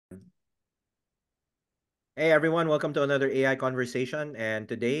Hey everyone, welcome to another AI conversation. And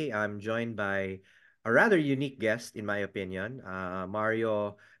today I'm joined by a rather unique guest, in my opinion,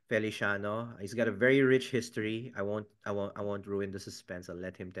 Mario Feliciano. He's got a very rich history. I won't ruin the suspense. I'll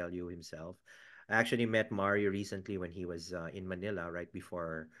let him tell you himself. I actually met Mario recently when he was in Manila, night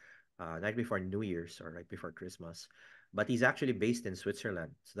before New Year's or right before Christmas. But he's actually based in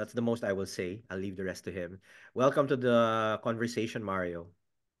Switzerland. So that's the most I will say. I'll leave the rest to him. Welcome to the conversation, Mario.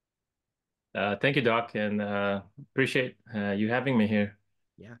 Thank you, Doc, and appreciate you having me here.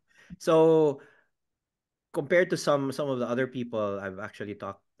 Yeah. So compared to some of the other people I've actually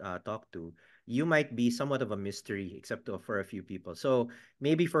talked to, you might be somewhat of a mystery, except for a few people. So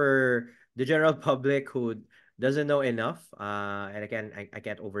maybe for the general public who doesn't know enough, and again, I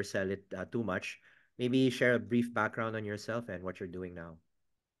can't oversell it too much. Maybe share a brief background on yourself and what you're doing now.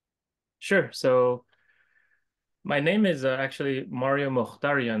 Sure. So my name is actually Mario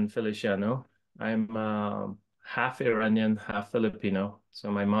Mokhtarian Feliciano. I'm half Iranian, half Filipino.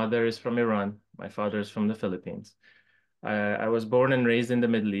 So my mother is from Iran. My father is from the Philippines. I was born and raised in the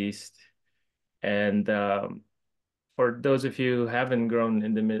Middle East. And for those of you who haven't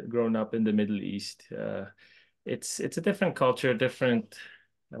grown up in the Middle East, it's a different culture, different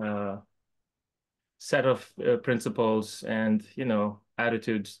uh, set of principles and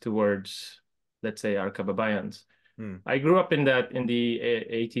attitudes towards, let's say, our kababayans. Hmm. I grew up in the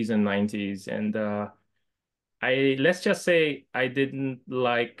 80s and 90s, and I let's just say I didn't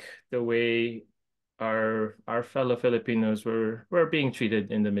like the way our fellow Filipinos were being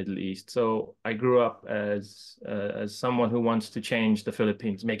treated in the Middle East. So I grew up as someone who wants to change the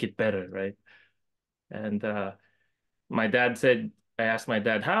Philippines, make it better, right? And my dad said, I asked my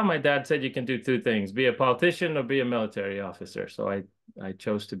dad how. My dad said you can do two things: be a politician or be a military officer. So I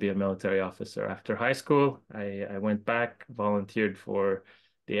chose to be a military officer. After high school, I went back, volunteered for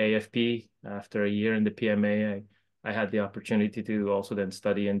the AFP. After a year in the PMA, I had the opportunity to also then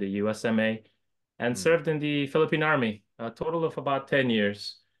study in the USMA and Hmm. served in the Philippine Army, a total of about 10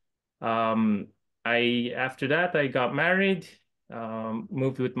 years. Um, I After that I got married,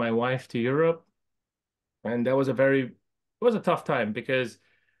 moved with my wife to Europe, and it was a tough time because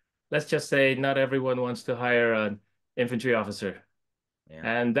let's just say not everyone wants to hire an infantry officer. Yeah.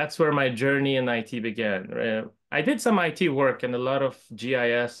 And that's where my journey in IT began. I did some IT work and a lot of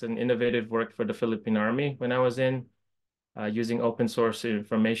GIS and innovative work for the Philippine Army when I was using open source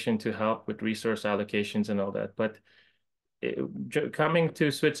information to help with resource allocations and all that. But coming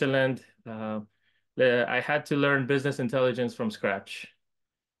to Switzerland, I had to learn business intelligence from scratch.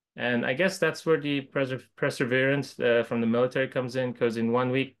 And I guess that's where the perseverance from the military comes in, because in 1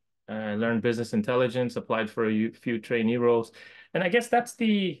 week, I learned business intelligence, applied for a few trainee roles. And I guess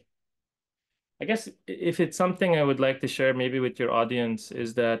if it's something I would like to share maybe with your audience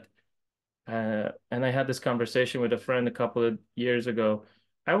is that, and I had this conversation with a friend a couple of years ago.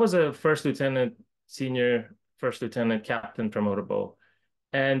 I was a first lieutenant, senior first lieutenant, captain promotable.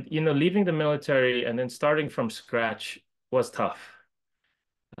 And, leaving the military and then starting from scratch was tough.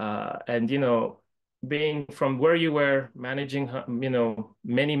 And being from where you were, managing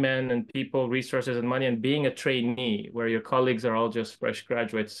many men and people, resources and money, and being a trainee where your colleagues are all just fresh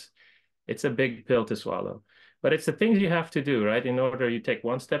graduates, it's a big pill to swallow. But it's the things you have to do, right? In order you take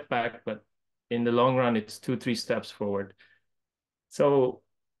one step back, but in the long run, it's two, three steps forward. So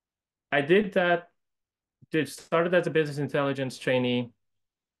I did that. Did started as a business intelligence trainee,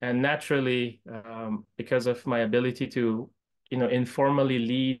 and naturally, because of my ability to informally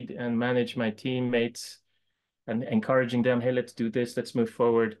lead and manage my teammates and encouraging them, hey, let's do this, let's move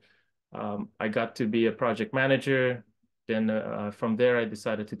forward. I got to be a project manager. Then from there, I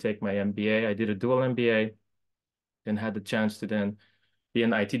decided to take my MBA. I did a dual MBA, then had the chance to then be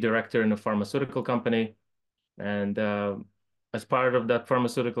an IT director in a pharmaceutical company. And as part of that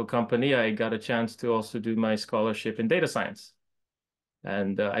pharmaceutical company, I got a chance to also do my scholarship in data science.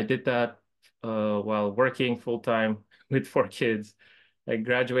 And I did that while working full time with four kids. I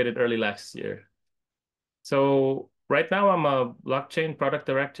graduated early last year. So right now I'm a blockchain product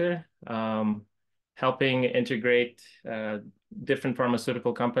director, helping integrate different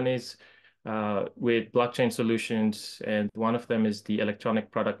pharmaceutical companies with blockchain solutions, and one of them is the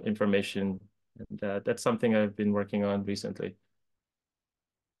electronic product information, and that's something I've been working on recently.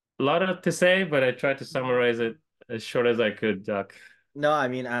 A lot to say, but I tried to summarize it as short as I could, Doc. No, I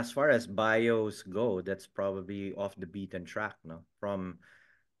mean, as far as bios go, that's probably off the beaten track, no? From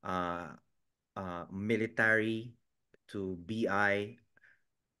uh, military to BI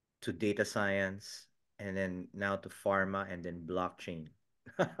to data science and then now to pharma and then blockchain.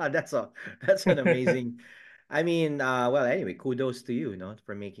 That's a that's an amazing I mean, well, anyway, kudos to you,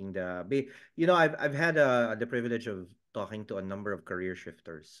 for making I've had the privilege of talking to a number of career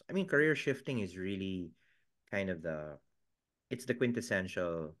shifters. I mean, career shifting is really kind of it's the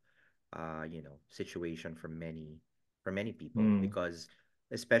quintessential situation for many people Mm, because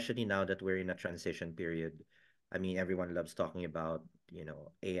especially now that we're in a transition period. I mean, everyone loves talking about,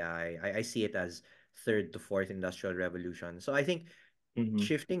 AI. I see it as third to fourth industrial revolution. So I think hmm.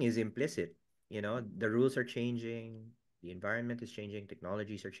 shifting is implicit. The rules are changing, the environment is changing,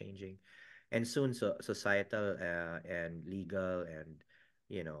 technologies are changing, and soon societal and legal and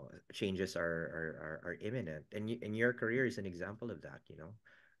changes are imminent. And your career is an example of that.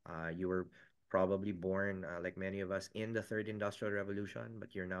 You were probably born like many of us in the third industrial revolution,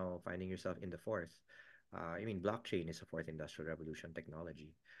 but you're now finding yourself in the fourth. I mean, blockchain is a fourth industrial revolution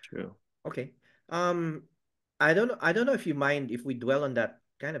technology. True. Okay. Um, I don't know if you mind if we dwell on that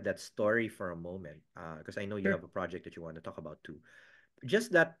story for a moment, because I know you Sure. have a project that you want to talk about too.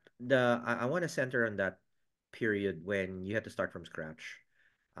 Just that I want to center on that period when you had to start from scratch,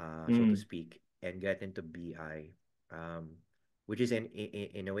 so to Mm. speak, and get into BI, which is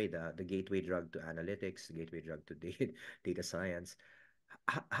in a way the gateway drug to analytics, the gateway drug to data science.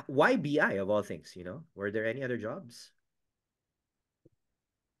 Why BI of all things? Were there any other jobs?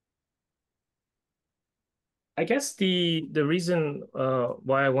 I guess the reason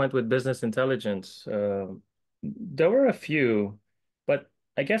why I went with business intelligence, there were a few, but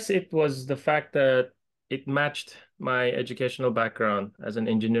I guess it was the fact that it matched my educational background as an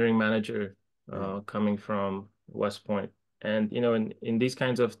engineering manager Mm, coming from West Point. And in these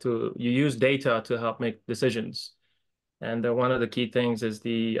kinds of you use data to help make decisions. And one of the key things is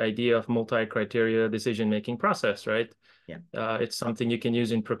the idea of multi-criteria decision-making process, right? yeah. It's something you can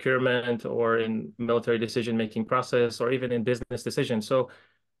use in procurement or in military decision-making process or even in business decisions. So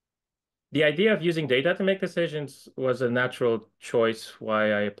the idea of using data to make decisions was a natural choice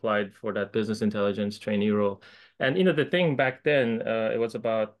why I applied for that business intelligence trainee role. And the thing back then, it was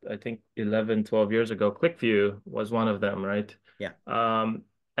about, I think, 11, 12 years ago, ClickView was one of them, right? Yeah. Um,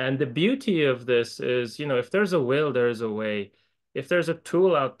 and the beauty of this is, if there's a will, there is a way. If there's a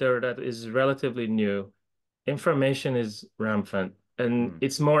tool out there that is relatively new, information is rampant, and Mm,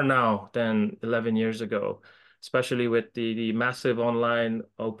 it's more now than 11 years ago, especially with the massive online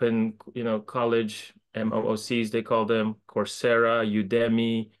open, college mm-hmm. MOOCs, they call them Coursera,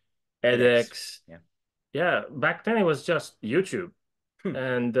 Udemy, edX. edX. Yeah. Yeah, back then it was just YouTube. Hmm.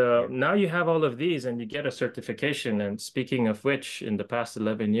 And Yeah. now you have all of these and you get a certification. And speaking of which, in the past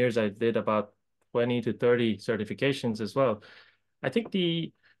 11 years, I did about 20 to 30 certifications as well. I think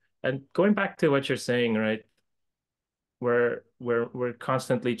and going back to what you're saying, right? We're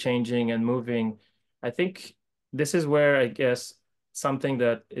constantly changing and moving. I think this is where I guess something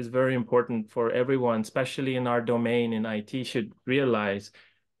that is very important for everyone, especially in our domain in IT, should realize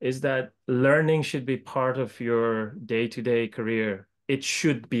is that learning should be part of your day-to-day career. It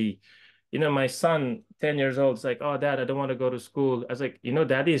should be. My son, 10 years old, is like, "Oh, Dad, I don't want to go to school." I was like,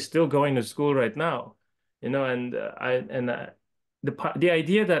 Daddy is still going to school right now. And the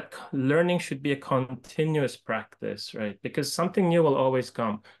idea that learning should be a continuous practice, right? Because something new will always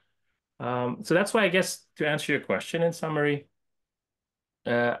come. So that's why I guess to answer your question in summary,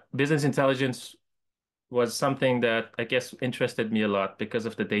 business intelligence was something that I guess interested me a lot because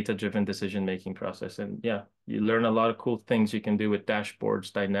of the data-driven decision-making process. And yeah, you learn a lot of cool things you can do with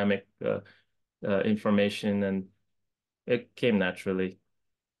dashboards, dynamic information, and it came naturally.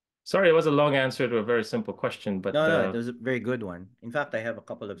 Sorry, it was a long answer to a very simple question, but No, no, it was a very good one. In fact, I have a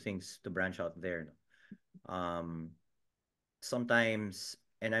couple of things to branch out there. Um, Sometimes,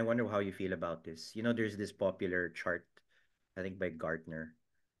 and I wonder how you feel about this. There's this popular chart, I think by Gartner,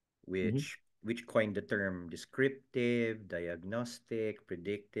 mhm. which coined the term descriptive, diagnostic,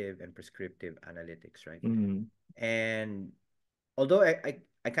 predictive, and prescriptive analytics, right? Mm, And although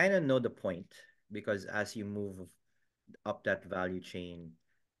I kind of know the point because as you move up that value chain,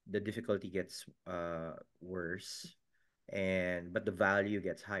 the difficulty gets worse, and but the value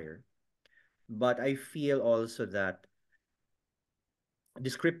gets higher. But I feel also that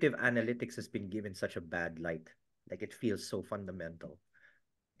descriptive analytics has been given such a bad light, like it feels so fundamental,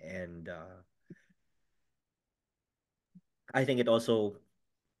 and I think it also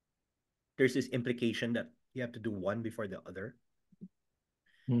there's this implication that you have to do one before the other.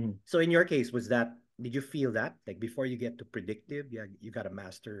 mm. So in your case, did you feel that like before you get to predictive, yeah, you got to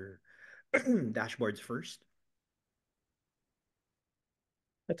master dashboards first?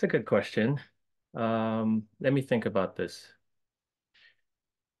 That's a good question. Let me think about this.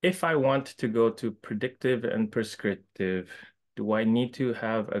 If I want to go to predictive and prescriptive, do I need to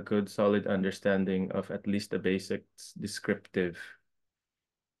have a good, solid understanding of at least the basics descriptive?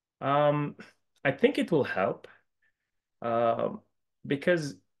 Um, I think it will help, um,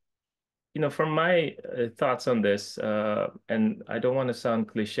 because from my thoughts on this, and I don't want to sound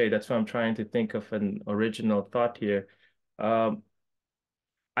cliche, that's why I'm trying to think of an original thought here. Um,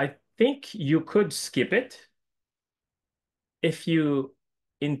 I think you could skip it if you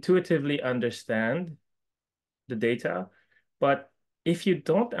intuitively understand the data, but if you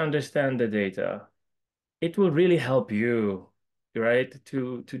don't understand the data, it will really help you, right,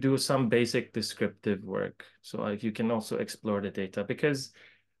 to do some basic descriptive work. So like you can also explore the data because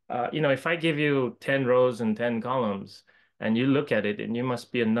if I give you 10 rows and 10 columns and you look at it and you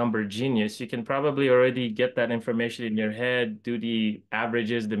must be a number genius, you can probably already get that information in your head, do the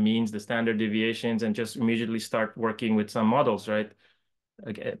averages, the means, the standard deviations, and just immediately start working with some models, right?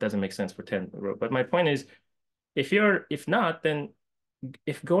 Like, it doesn't make sense for 10 rows. But my point is, if not, then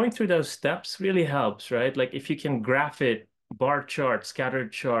if going through those steps really helps, right? Like if you can graph it, bar chart,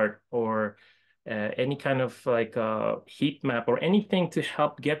 scattered chart, or any kind of like heat map or anything to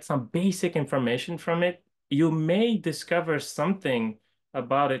help get some basic information from it, you may discover something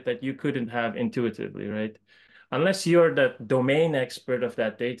about it that you couldn't have intuitively, right? Unless you're the domain expert of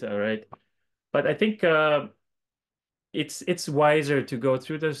that data, right? But I think it's wiser to go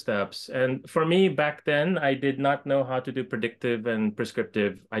through those steps. And for me, back then, I did not know how to do predictive and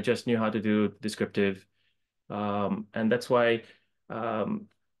prescriptive. I just knew how to do descriptive. And that's why, um,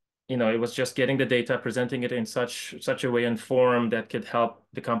 it was just getting the data, presenting it in such a way and form that could help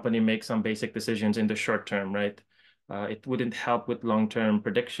the company make some basic decisions in the short term, right? It wouldn't help with long-term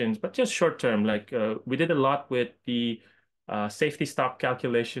predictions, but just short term. Like we did a lot with the safety stock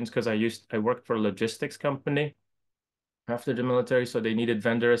calculations because I worked for a logistics company after the military, so they needed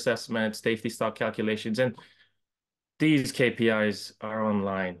vendor assessment, safety stock calculations, and these KPIs are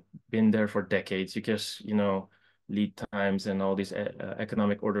online, been there for decades. You just, lead times and all these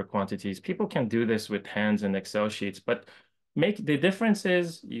economic order quantities. People can do this with hands and Excel sheets, but make the difference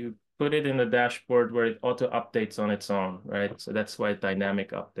is you put it in the dashboard where it auto updates on its own, right? So that's why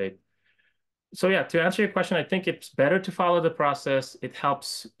dynamic update. So yeah, to answer your question, I think it's better to follow the process. It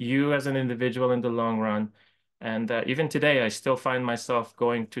helps you as an individual in the long run. And even today, I still find myself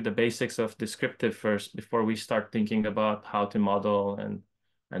going to the basics of descriptive first before we start thinking about how to model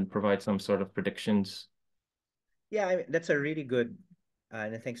and provide some sort of predictions. Yeah, that's a really good,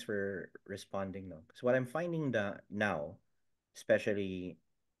 and thanks for responding. No, because what I'm finding now, especially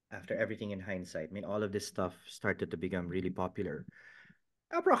after everything in hindsight, I mean, all of this stuff started to become really popular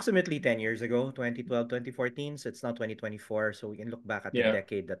approximately 10 years ago, 2012, 2014. So it's now 2024. So we can look back at the Yeah.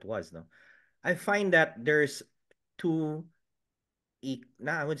 decade that was. No, I find that there's two,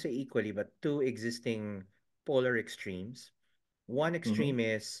 I would say equally, but two existing polar extremes. One Hmm. extreme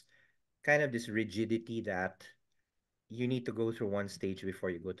is kind of this rigidity that you need to go through one stage before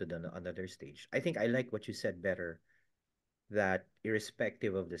you go to another stage. I think I like what you said better, that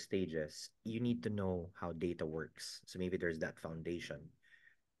irrespective of the stages, you need to know how data works. So maybe there's that foundation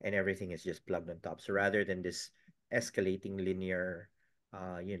and everything is just plugged on top. So rather than this escalating linear,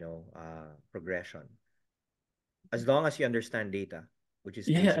 progression, as long as you understand data, which is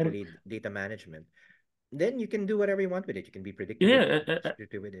Yeah, and basically data management, then you can do whatever you want with it. You can be predictive with it, yeah,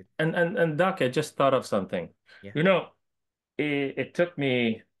 descriptive with it. and Doc, I just thought of something. Yeah. You know, it took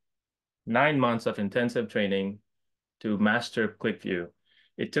me 9 months of intensive training to master QuickView.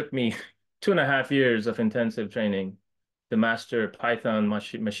 It took me 2.5 years of intensive training to master Python,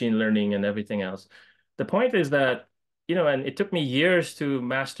 machine learning, and everything else. The point is that, and it took me years to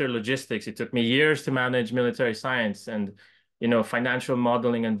master logistics. It took me years to manage military science and, financial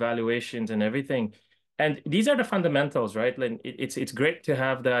modeling and valuations and everything. And these are the fundamentals, right? Like it's great to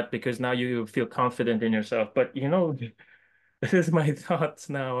have that because now you feel confident in yourself. But this is my thoughts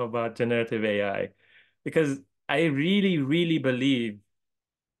now about generative AI, because I really, really believe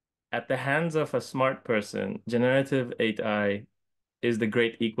at the hands of a smart person, generative AI is the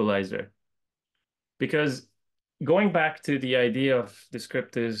great equalizer. Because going back to the idea of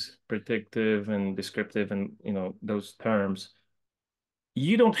descriptive, predictive, and descriptive, and those terms,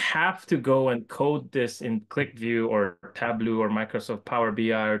 you don't have to go and code this in ClickView or Tableau or Microsoft Power BI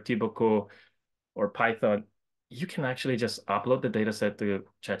or Tiboco or Python. You can actually just upload the data set to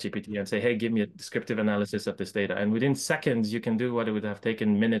ChatGPT and say, hey, give me a descriptive analysis of this data. And within seconds, you can do what it would have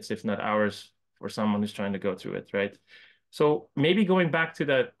taken minutes, if not hours, for someone who's trying to go through it, right? So maybe going back to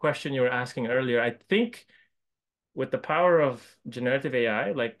that question you were asking earlier, I think with the power of generative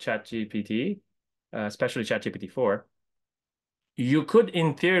AI like ChatGPT, especially ChatGPT 4, you could,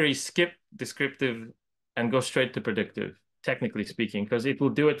 in theory, skip descriptive and go straight to predictive. technically speaking, because it will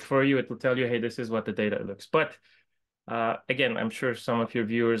do it for you. It will tell you, hey, this is what the data looks. But again, I'm sure some of your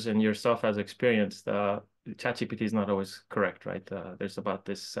viewers and yourself has experienced ChatGPT is not always correct, right? There's about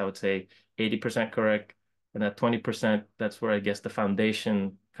this, I would say, 80% correct, and that 20%, that's where I guess the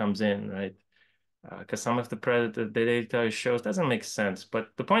foundation comes in, right? Because some of the data it shows doesn't make sense. But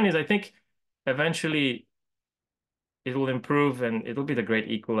the point is, I think eventually it will improve and it'll be the great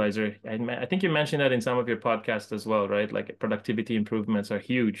equalizer. I think you mentioned that in some of your podcasts as well, right? Like productivity improvements are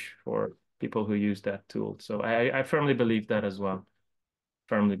huge for people who use that tool. So I firmly believe that as well.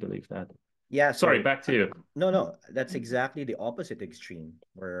 Firmly believe that. Yeah, Sorry, so back to you. no, no, that's exactly the opposite extreme,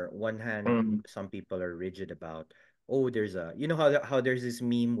 where one hand, Mm, some people are rigid about, oh, there's a, you know how how there's this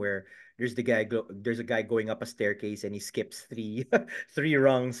meme where there's a guy going up a staircase and he skips three three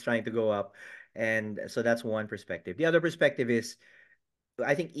rungs trying to go up, and so that's one perspective. The other perspective is,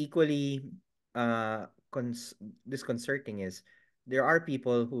 I think equally disconcerting is there are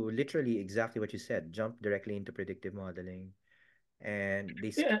people who literally exactly what you said, jump directly into predictive modeling and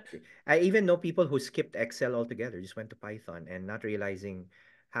yeah. I even know people who skipped Excel altogether, just went to Python and not realizing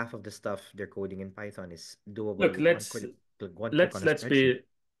half of the stuff they're coding in Python is doable Look, with one click on a let's spreadsheet. be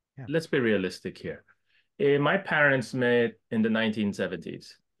Yeah. let's be realistic here. My parents met in the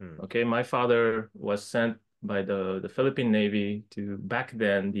 1970s. Hmm. Okay, my father was sent by the Philippine Navy to back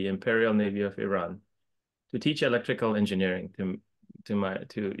then the Imperial Navy of Iran to teach electrical engineering to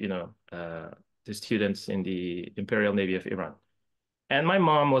students in the Imperial Navy of Iran. And my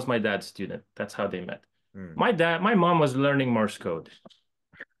mom was my dad's student. That's how they met. Hmm. My mom was learning Morse code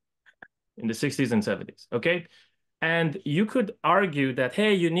in the 60s and 70s. Okay. And you could argue that,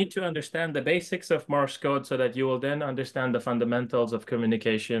 hey, you need to understand the basics of Morse code so that you will then understand the fundamentals of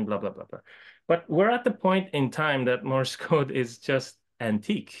communication, blah, blah, blah, blah. But we're at the point in time that Morse code is just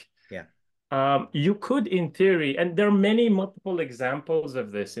antique. Yeah. You could, in theory, and there are many multiple examples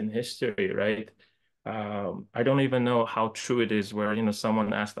of this in history, right? I don't even know how true it is where,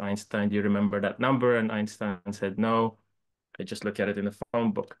 someone asked Einstein, do you remember that number? And Einstein said, no, I just look at it in the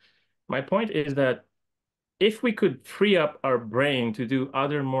phone book. My point is that if we could free up our brain to do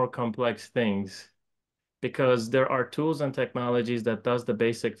other more complex things, because there are tools and technologies that does the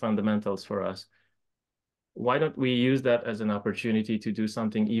basic fundamentals for us, why don't we use that as an opportunity to do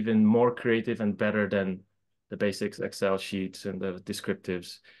something even more creative and better than the basics Excel sheets and the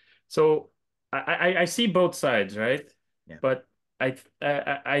descriptives? So I see both sides, right? Yeah. But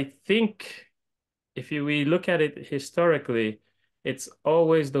I think if we look at it historically, it's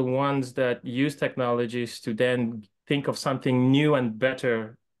always the ones that use technologies to then think of something new and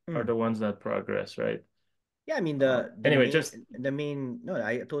better are Hmm. the ones that progress, right? Yeah, I mean Anyway, just the main no,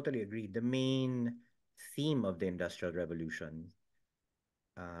 I totally agree. The main theme of the industrial revolutions,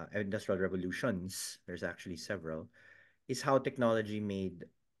 there's actually several, is how technology made,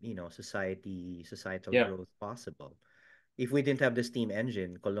 societal yeah, growth possible. If we didn't have the steam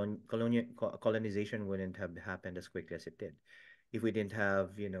engine, colonization wouldn't have happened as quickly as it did. If we didn't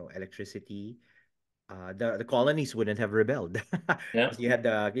have, electricity, the colonies wouldn't have rebelled yeah, because you had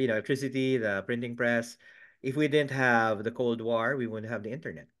the, electricity, the printing press. If we didn't have the Cold War, we wouldn't have the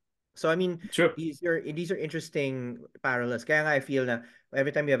internet. So I mean, true. these are interesting parallels. Kaya nga I feel na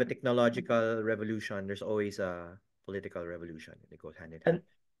every time you have a technological revolution, there's always a political revolution. They go hand in hand.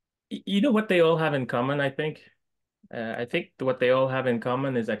 And you know what they all have in common, I think? I think what they all have in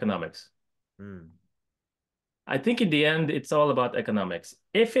common is economics. Mm. I think in the end, it's all about economics.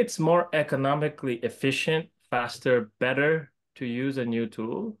 If it's more economically efficient, faster, better to use a new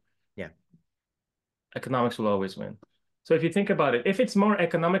tool, Yeah. economics will always win. So if you think about it, if it's more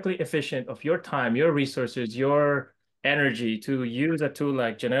economically efficient of your time, your resources, your energy to use a tool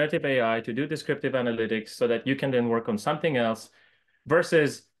like generative AI to do descriptive analytics so that you can then work on something else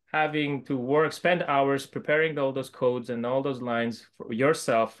versus having to spend hours preparing all those codes and all those lines for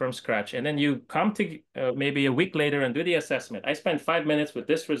yourself from scratch. And then you come to maybe a week later and do the assessment. I spent 5 minutes with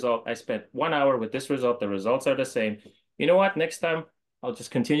this result. I spent 1 hour with this result. The results are the same. You know what? Next time, I'll just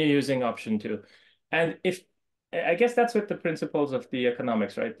continue using option two. And if I guess that's what the principles of the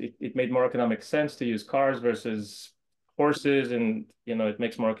economics, right? It made more economic sense to use cars versus horses, and it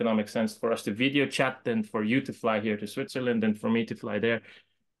makes more economic sense for us to video chat than for you to fly here to Switzerland and for me to fly there.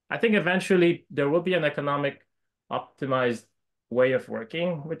 I think eventually there will be an economic optimized way of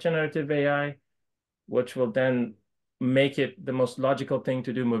working with generative AI, which will then make it the most logical thing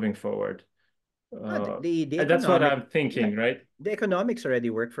to do moving forward. The That's what economic I'm yeah, thinking, right? the economics already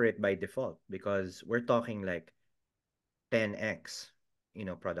work for it by default because we're talking like 10x,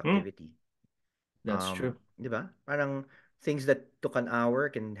 Hmm, productivity. that's true. 'Di ba? Parang things that took an hour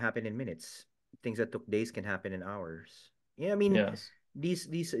can happen in minutes. Things that took days can happen in hours. Yeah, I mean, Yes.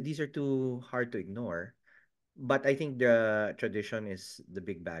 these are too hard to ignore. But I think the tradition is the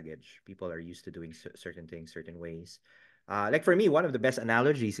big baggage. People are used to doing certain things certain ways. Like for me, one of the best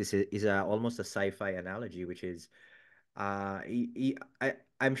analogies is almost a sci-fi analogy, which is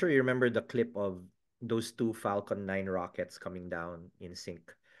I'm sure you remember the clip of those two Falcon 9 rockets coming down in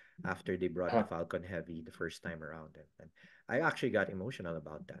sync after they brought the Uh, Falcon Heavy the first time around. And I actually got emotional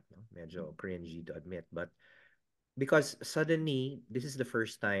about that. No? Medyo cringy to admit, but because suddenly this is the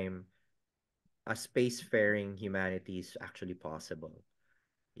first time a spacefaring humanity is actually possible.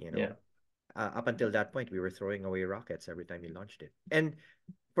 You know, yeah, up until that point, we were throwing away rockets every time we launched it. And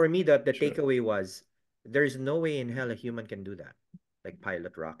for me, the true. takeaway was there's no way in hell a human can do that. Like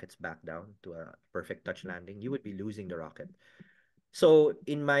pilot rockets back down to a perfect touch landing, you would be losing the rocket. So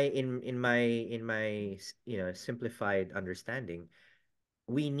in my simplified understanding,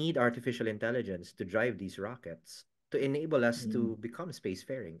 we need artificial intelligence to drive these rockets to enable us Mm. to become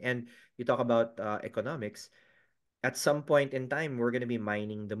spacefaring. And you talk about economics. At some point in time, we're going to be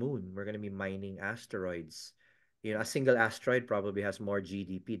mining the moon. We're going to be mining asteroids. You know, a single asteroid probably has more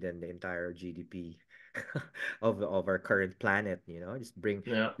GDP than the entire GDP of our current planet. You know, just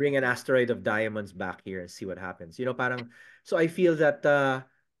Yeah. bring an asteroid of diamonds back here and see what happens. You know, parang so I feel that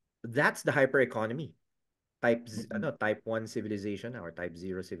that's the hyper economy Mhm. type 1 civilization or type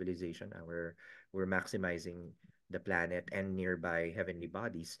 0 civilization. We're maximizing the planet and nearby heavenly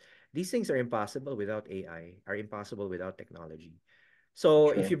bodies. These things are impossible without AI, are impossible without technology.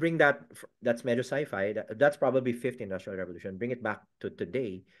 So if you True. bring that's medyo sci-fi, that's probably fifth industrial revolution. Bring it back to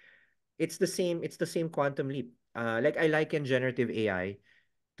today, it's the same quantum leap. Like I liken generative AI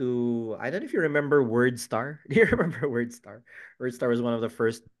to, I don't know if you remember WordStar. Do you remember WordStar? WordStar was one of the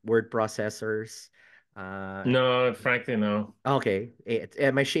first word processors. Uh, No, frankly, no. okay,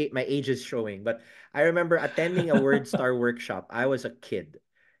 my age is showing, but I remember attending a WordStar workshop. I was a kid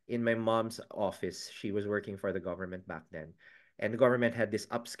in my mom's office. She was working for the government back then, and the government had this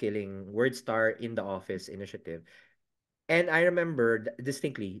upskilling WordStar in the office initiative. And I remember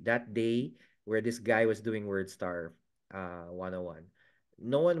distinctly that day where this guy was doing WordStar 101.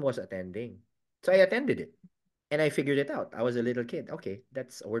 No one was attending. So I attended it and I figured it out. I was a little kid. Okay,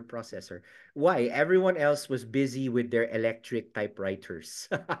 that's a word processor. Why? Everyone else was busy with their electric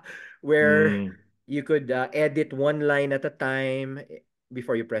typewriters, where Mm. you could edit one line at a time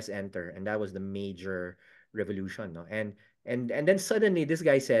before you press enter, and that was the major revolution. No? And then suddenly this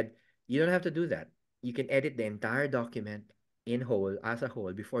guy said, "You don't have to do that. You can edit the entire document in whole as a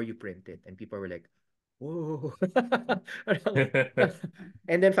whole before you print it." And people were like, "Whoa!"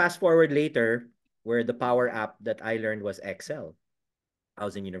 And then fast forward later, where the power app that I learned was Excel. I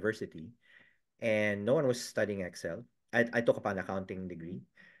was in university and no one was studying Excel. I took up an accounting degree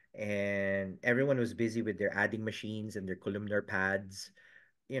and everyone was busy with their adding machines and their columnar pads,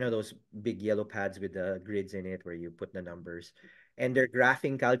 you know, those big yellow pads with the grids in it where you put the numbers, and their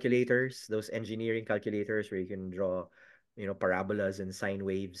graphing calculators, those engineering calculators where you can draw, you know, parabolas and sine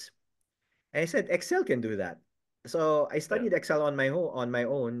waves. And I said Excel can do that. So I Yeah. studied Excel on my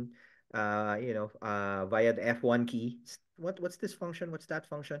own, via the F1 key. What's this function? What's that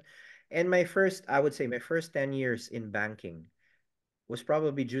function? And I would say my first 10 years in banking was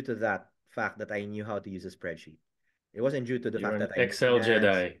probably due to that fact that I knew how to use a spreadsheet. It wasn't due to the You're fact an that I knew Excel finance.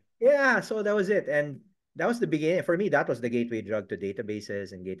 Jedi. Yeah, so that was it. And that was the beginning. For me, that was the gateway drug to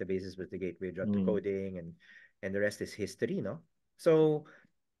databases, and databases was the gateway drug to Mm. coding, and the rest is history, no? So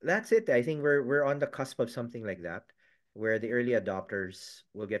that's it. I think we're on the cusp of something like that, where the early adopters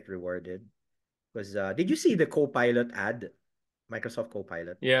will get rewarded. Because did you see the Copilot ad, Microsoft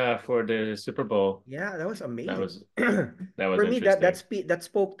Copilot? Yeah, for the Super Bowl. Yeah, that was That amazing. was that was For me, interesting. that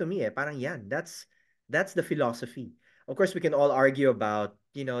spoke to me. Parang yan, that's the philosophy. Of course, we can all argue about,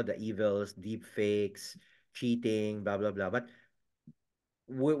 you know, the evils, deep fakes, cheating, blah blah blah. But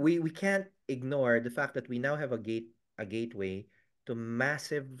we can't ignore the fact that we now have a gateway to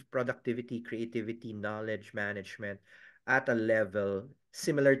massive productivity, creativity, knowledge management at a level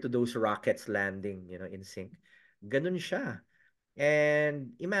similar to those rockets landing, you know, in sync. Ganun siya.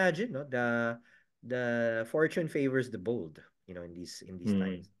 And imagine, no, the fortune favors the bold, you know, in these Mm.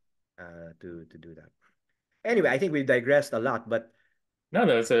 times, to do that. Anyway, I think we digressed a lot, but No,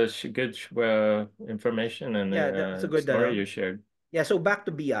 that's a good information and yeah, that's a good story you shared. yeah. So back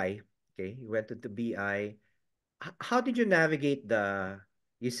to BI. Okay, you went to BI. How did you navigate the?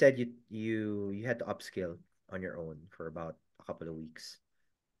 You said you had to upskill on your own for about a couple of weeks.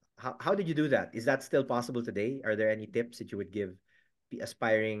 How did you do that? Is that still possible today? Are there any tips that you would give the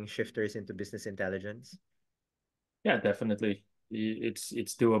aspiring shifters into business intelligence? Yeah, definitely.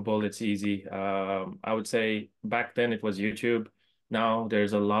 It's doable. It's easy. I would say back then it was YouTube. Now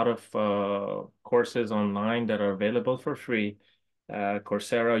there's a lot of courses online that are available for free.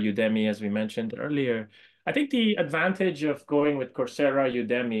 Coursera, Udemy, as we mentioned earlier. I think the advantage of going with Coursera,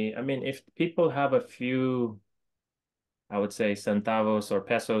 Udemy, I mean, if people have a few, I would say centavos or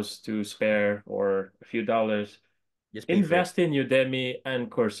pesos to spare or a few dollars, Just pay for it. invest in Udemy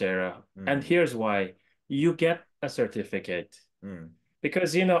and Coursera. And Mm, here's why. You get a certificate. mm,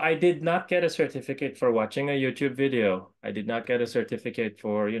 Because, I did not get a certificate for watching a YouTube video. I did not get a certificate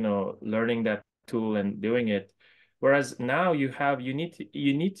for, learning that tool and doing it. Whereas now you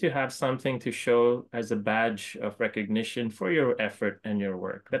need to have something to show as a badge of recognition for your effort and your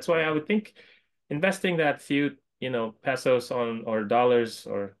work. That's why I right. would think investing that few, pesos on or dollars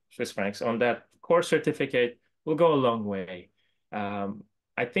or Swiss francs on that course certificate will go a long way. Um,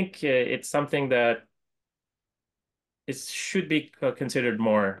 I think it's something that it should be considered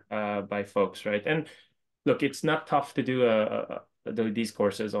more by folks, right? And look, it's not tough to do these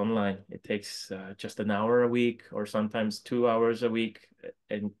courses online. It takes just an hour a week or sometimes 2 hours a week,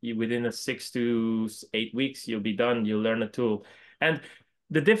 and within a 6 to 8 weeks, you'll be done. You'll learn a tool, and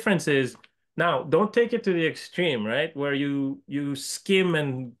the difference is now don't take it to the extreme, right? Where you skim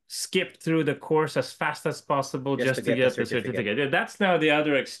and skip through the course as fast as possible Just to just to get the get the certificate. certificate. Yeah, that's now the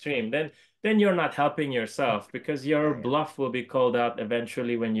other extreme. Then you're not helping yourself because your Yeah, yeah. bluff will be called out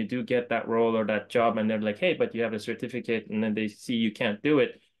eventually when you do get that role or that job and they're like, hey, but you have a certificate, and then they see you can't do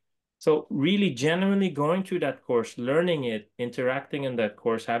it. So really genuinely going through that course, learning it, interacting in that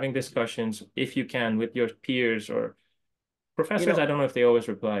course, having discussions if you can with your peers or You professors. know, I don't know if they always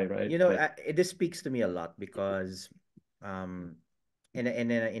reply, right? But this speaks to me a lot because, um, in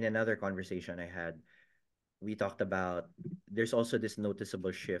another conversation I had, we talked about there's also this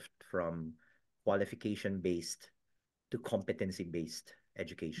noticeable shift from qualification based to competency based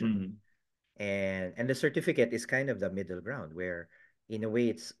education, mm, and the certificate is kind of the middle ground where, in a way,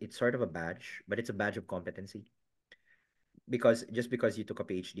 it's sort of a badge, but it's a badge of competency because just because you took a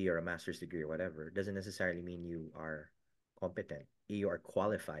PhD or a master's degree or whatever doesn't necessarily mean you are competent. You are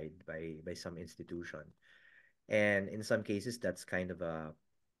qualified by some institution, and in some cases that's kind of a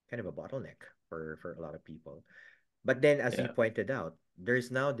bottleneck for a lot of people. But then, as you yeah, pointed out,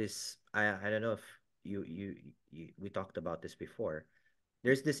 there's now this. I don't know if we talked about this before.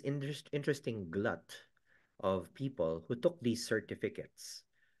 There's this interesting glut of people who took these certificates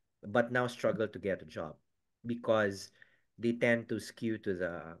but now struggle to get a job because they tend to skew to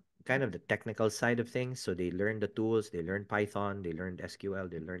the kind of the technical side of things. So they learn the tools, they learn Python, they learned SQL,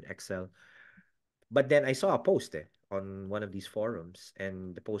 they learned Excel. But then I saw a post on one of these forums,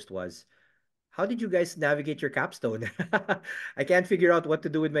 and the post was, how did you guys navigate your capstone? I can't figure out what to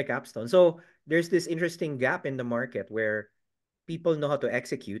do with my capstone. So there's this interesting gap in the market where people know how to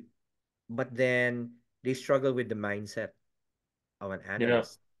execute, but then they struggle with the mindset of an you know,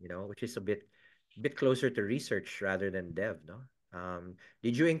 analyst, which is a bit closer to research rather than dev, no?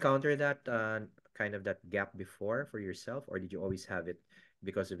 Did you encounter that kind of that gap before for yourself, or did you always have it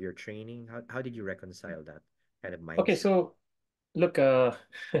because of your training? How did you reconcile that kind of okay, mindset? so look,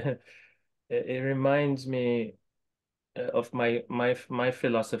 it reminds me of my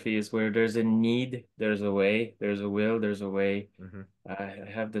philosophy is where there's a need, there's a way, there's a will, there's a way. Mm-hmm.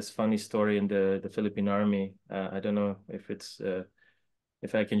 I have this funny story in the Philippine Army. I don't know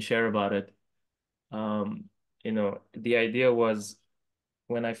if I can share about it. Um, the idea was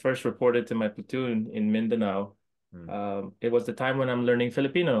when I first reported to my platoon in Mindanao. Mm. It was the time when I'm learning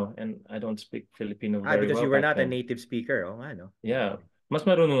Filipino, and I don't speak Filipino very Because well you were back not a then. native speaker. Oh, I know. Yeah, mas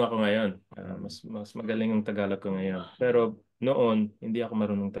marunong ako ngayon. Mm. Mas magaling ang Tagalog ko ngayon. Pero noon, hindi ako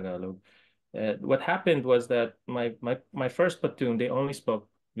marunong Tagalog. What happened was that my first platoon, they only spoke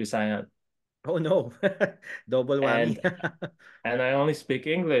Visayan. Oh no, double whammy. And and I only speak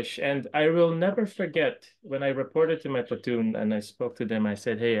English. And I will never forget when I reported to my platoon and I spoke to them. I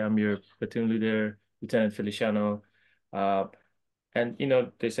said, "Hey, I'm your platoon leader, Lieutenant Feliciano." Uh, and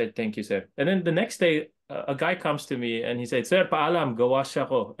they said, "Thank you, sir." And then the next day, a guy comes to me and he said, "Sir, paalam, go wash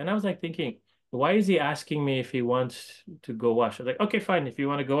ako." And I was like thinking, why is he asking me if he wants to go wash? I was like, okay, fine. If you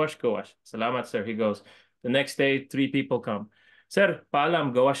want to go wash, go wash. Salamat, sir. He goes. The next day, three people come. Sir,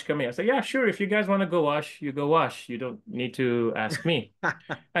 paalam, go wash kami. I said, yeah, sure. If you guys want to go wash, you go wash. You don't need to ask me.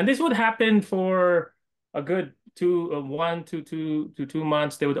 And this would happen for a good 2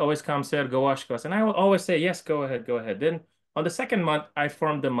 months. They would always come, sir, go wash us. And I will always say, yes, go ahead, go ahead. Then on the second month, I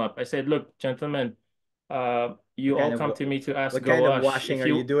formed them up. I said, look, gentlemen, what you kind all of come to me to ask what go kind of wash. washing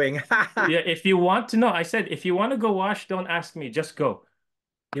are you doing? Yeah, if you want to know, I said, if you want to go wash, don't ask me, just go.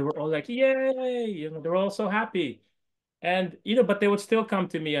 They were all like, yay, they were all so happy. And but they would still come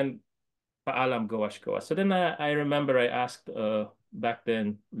to me and paalam, gawash, gawash. So then I remember I asked back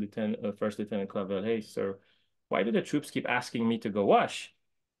then First Lieutenant Clavel, hey sir, why do the troops keep asking me to go wash?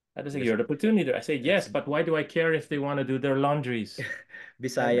 I was like, Because you're the platoon leader. I said, it's yes, but why do I care if they want to do their laundries? And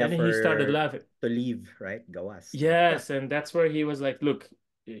Bisaya and he started for laughing. to leave, right? Gawas. Yes, and that's where he was like, look,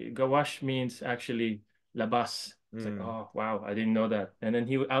 gawash means actually labas. It's like, Mm. oh wow, I didn't know that. And then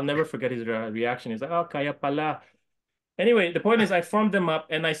I'll never forget his reaction. He's like, oh, kaya pala. Anyway, the point is I formed them up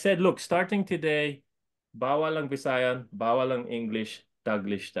and I said, look, starting today, bawal ang Visayan, bawal ang English,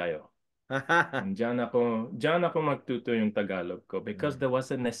 Taglish tayo. And diyan ako magtuto yung Tagalog ko because Mm. there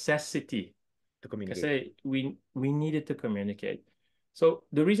was a necessity. To communicate. Kasi we needed to communicate. So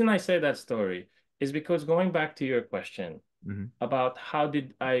the reason I say that story is because going back to your question Mhm. about how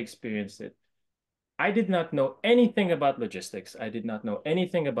did I experience it, I did not know anything about logistics. I did not know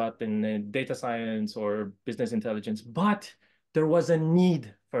anything about the data science or business intelligence, but there was a need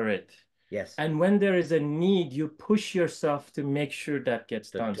for it. Yes. And when there is a need, you push yourself to make sure that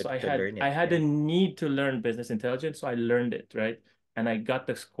gets To, done. to So I to had learn I it. had Yeah. a need to learn business intelligence, so I learned it, right? And I got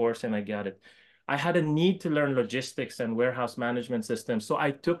this course and I got it. I had a need to learn logistics and warehouse management systems, so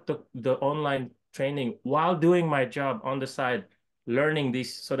I took the online training while doing my job on the side, learning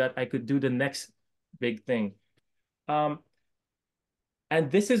these so that I could do the next big thing. Um,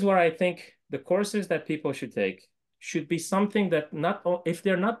 and this is where I think the courses that people should take should be something that not if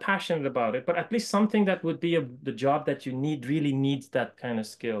they're not passionate about it, but at least something that would be the job that you need really needs that kind of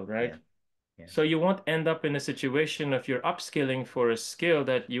skill, Yeah. right? Yeah. So you won't end up in a situation of you're upskilling for a skill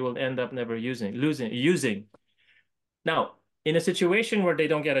that you will end up never using. Now, in a situation where they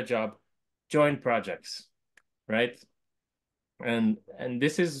don't get a job, join projects, right? And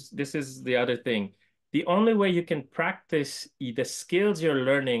this is the other thing. The only way you can practice the skills you're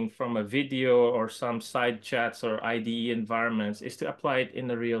learning from a video or some side chats or IDE environments is to apply it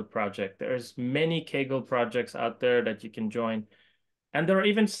in a real project. There's many Kaggle projects out there that you can join, and there are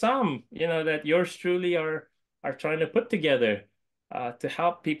even some, that yours truly are trying to put together to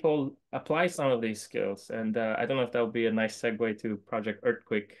help people apply some of these skills. And I don't know if that would be a nice segue to Project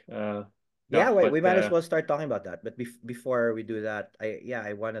Earthquake, Yeah, Doc, we but might as well start talking about that. But before we do that,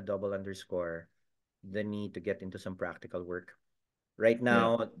 I want to double underscore the need to get into some practical work. Right yeah,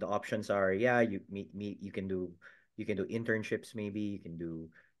 now, the options are, yeah, you can do internships, maybe you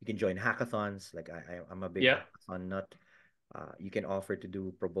can join hackathons. Like I'm a big yeah. hackathon nut. You can offer to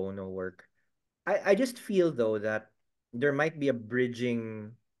do pro bono work. I just feel though that there might be a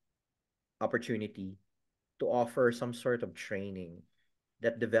bridging opportunity to offer some sort of training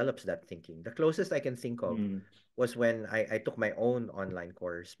that develops that thinking. The closest I can think of Mm, was when I took my own online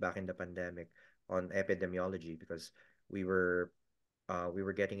course back in the pandemic on epidemiology because we were we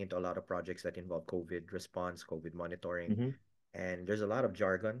were getting into a lot of projects that involve COVID response, COVID monitoring, mhm. and there's a lot of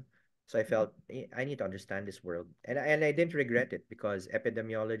jargon. So I felt I need to understand this world, and I didn't regret it because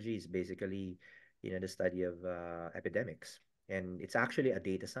epidemiology is basically, the study of epidemics, and it's actually a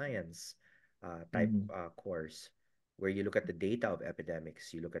data science type Mhm. course where you look at the data of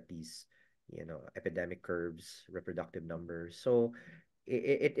epidemics, you look at these, epidemic curves, reproductive numbers. So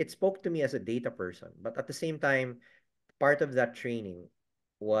it spoke to me as a data person, but at the same time, part of that training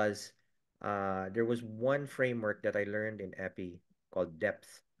was there was one framework that I learned in EPI called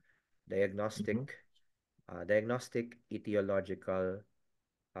depth Mhm. diagnostic, diagnostic, etiological,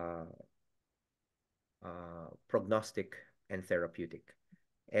 uh, prognostic, and therapeutic.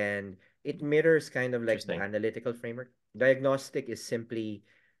 And it mirrors kind of like the Interesting. analytical framework. Diagnostic is simply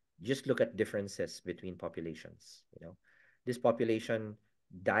just look at differences between populations. This population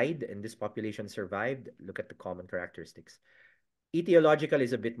died and this population survived. Look at the common characteristics. Etiological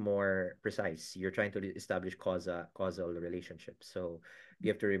is a bit more precise. You're trying to establish causal relationships. So you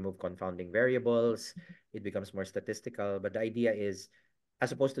have to remove confounding variables. It becomes more statistical. But the idea is,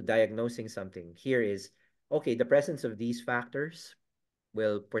 as opposed to diagnosing something, here is okay, the presence of these factors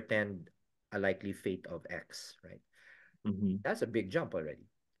will portend a likely fate of X, right? Mhm. That's a big jump already.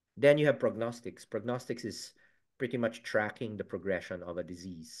 Then you have prognostics. Prognostics is pretty much tracking the progression of a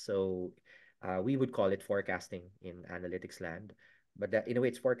disease. So we would call it forecasting in analytics land, but that in a way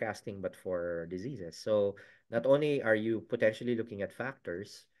it's forecasting but for diseases. So not only are you potentially looking at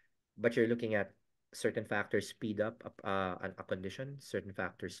factors, but you're looking at certain factors speed up a condition, certain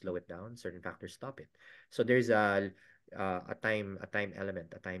factors slow it down, certain factors stop it. So there's a time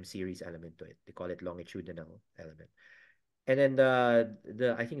element, a time series element to it. They call it longitudinal element. And then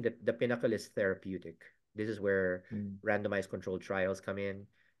the I think that the pinnacle is therapeutic. This is where Mm. randomized controlled trials come in,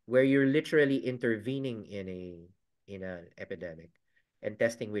 where you're literally intervening in an epidemic and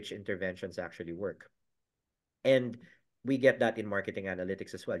testing which interventions actually work. And we get that in marketing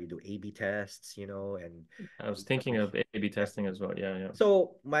analytics as well. You do A/B tests, I was and thinking publish. of A/B Yeah. testing as well. Yeah, yeah.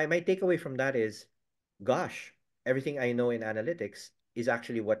 So my takeaway from that is, gosh, everything I know in analytics is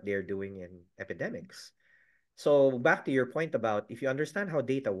actually what they're doing in epidemics. So back to your point about if you understand how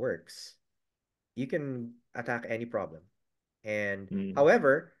data works, you can attack any problem. And Mm,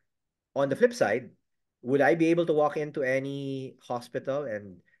 however, on the flip side, would I be able to walk into any hospital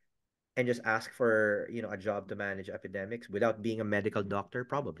and just ask for, a job to manage epidemics without being a medical doctor?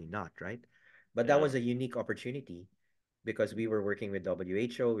 Probably not, right? But that yeah. was a unique opportunity because we were working with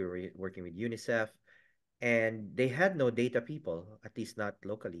WHO, we were working with UNICEF, and they had no data people, at least not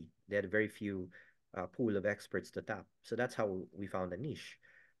locally. They had very few pool of experts to tap. So that's how we found a niche.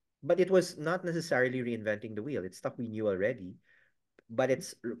 But it was not necessarily reinventing the wheel. It's stuff we knew already, but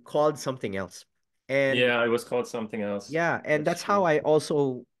it's called something else. And Yeah, it was called something else. yeah, and That's that's how true. I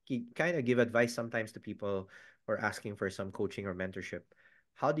also kind of give advice sometimes to people who are asking for some coaching or mentorship.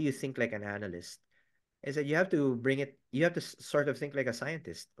 How do you think like an analyst? Is that you have to bring it, you have to sort of think like a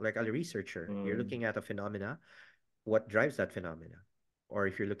scientist, like a researcher. You're Mm, looking at a phenomena, what drives that phenomena? Or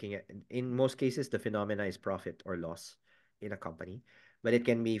if you're looking at, in most cases, the phenomena is profit or loss in a company, but it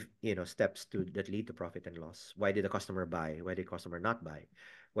can be, steps to that lead to profit and loss. Why did the customer buy? Why did the customer not buy?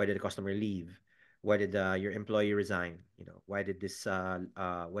 Why did the customer leave? Why did your employee resign? Why did the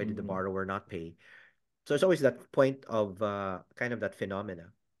mm. borrower not pay? So it's always that point of kind of that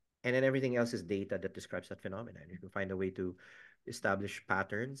phenomena. And then everything else is data that describes that phenomena. And if you can find a way to establish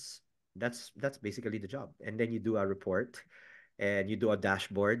patterns, that's basically the job. And then you do a report and you do a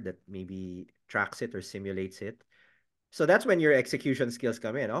dashboard that maybe tracks it or simulates it. So that's when your execution skills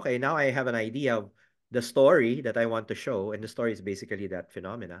come in. Okay, now I have an idea of the story that I want to show, and the story is basically that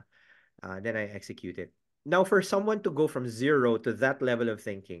phenomena. Then I execute it. Now, for someone to go from zero to that level of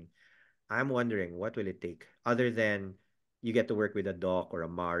thinking, I'm wondering what will it take other than you get to work with a Doc or a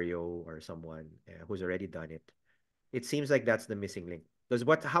Mario or someone who's already done it. It seems like that's the missing link. Because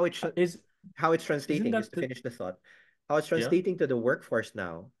Is how it's isn't translating, just that to the finish the thought, how it's yeah? translating to the workforce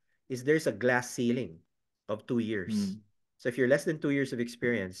now is there's a glass ceiling of 2 years. Mm. So if you're less than 2 years of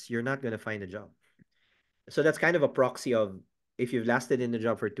experience, you're not going to find a job. So that's kind of a proxy of if you've lasted in the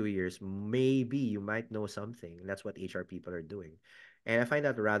job for 2 years, maybe you might know something. That's what HR people are doing. And I find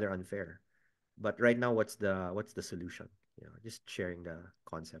that rather unfair. But right now, what's the solution? Just sharing the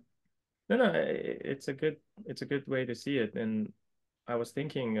concept. No, no, it's a good way to see it. And I was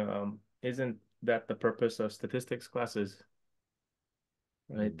thinking, isn't that the purpose of statistics classes,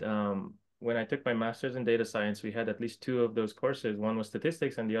 right? Mm, When I took my master's in data science, we had at least two of those courses. One was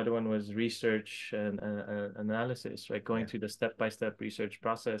statistics, and the other one was research and analysis, right? Going yeah. through the step-by-step research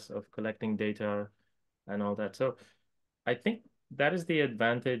process of collecting data and all that. So I think that is the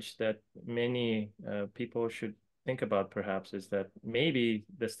advantage that many people should think about, perhaps, is that maybe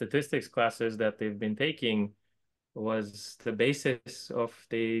the statistics classes that they've been taking was the basis of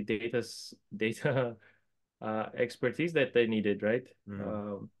the data expertise that they needed, right?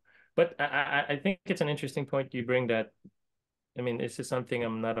 Mm. But I think it's an interesting point you bring that. I mean, this is something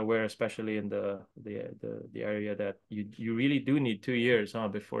I'm not aware, especially in the area that you really do need 2 years, huh,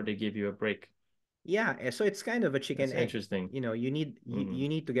 before they give you a break. Yeah, so it's kind of a chicken That's egg. interesting. You need you, Mm. you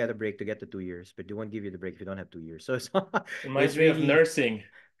need to get a break to get to 2 years, but they won't give you the break if you don't have 2 years. So it's Reminds me of really, nursing.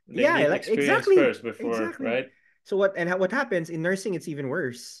 They yeah, need like experience exactly, first before, exactly. right? So what happens in nursing? It's even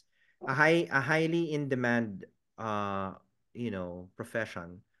worse. A highly in demand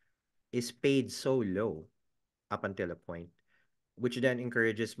profession is paid so low up until a point, which then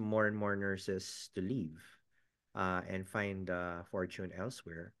encourages more and more nurses to leave and find fortune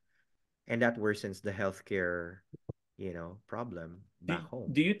elsewhere. And that worsens the healthcare, problem Do, back home.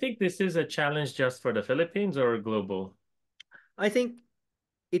 do you think this is a challenge just for the Philippines or global? I think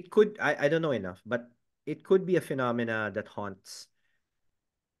I don't know enough, but it could be a phenomena that haunts,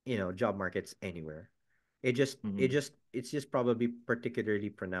 job markets anywhere. Mm. It's just probably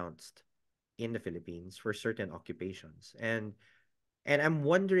particularly pronounced in the Philippines for certain occupations. And I'm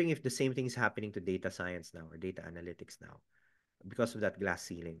wondering if the same thing is happening to data science now or data analytics now because of that glass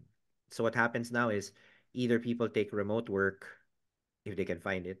ceiling. So what happens now is either people take remote work if they can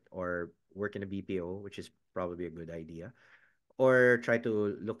find it or work in a BPO, which is probably a good idea, or try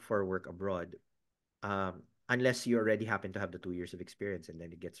to look for work abroad. Unless you already happen to have the 2 years of experience and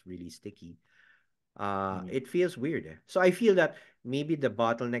then it gets really sticky. Mm. It feels weird. So I feel that maybe the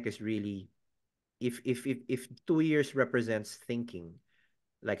bottleneck is really if 2 years represents thinking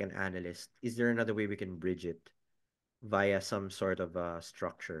like an analyst, is there another way we can bridge it via some sort of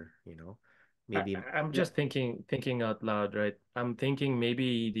structure? maybe I'm le- just thinking out loud, right? I'm thinking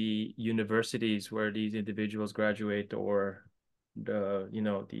maybe the universities where these individuals graduate or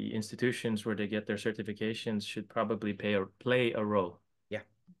the institutions where they get their certifications should probably play a role. yeah,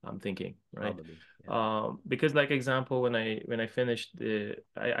 I'm thinking, right? probably. Yeah. Because like example, when I finished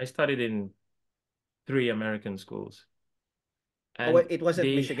I studied in three American schools, Oh, and it wasn't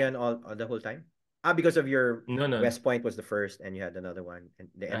they Michigan all the whole time? Ah, because of your no. West Point was the first and you had another one and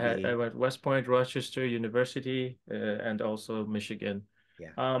the I MBA. went West Point, Rochester University, and also Michigan.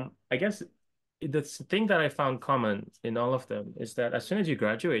 Yeah. I guess the thing that I found common in all of them is that as soon as you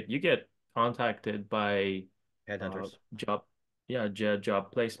graduate, you get contacted by uh, Headhunters. job, yeah,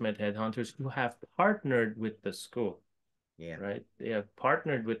 job placement headhunters who have partnered with the school, Yeah. right? They have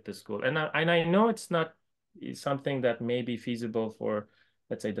partnered with the school, and I know it's not something that may be feasible for,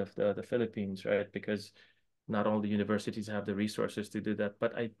 let's say, the Philippines, right? Because not all the universities have the resources to do that.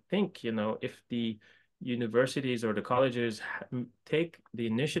 But I think, if the universities or the colleges take the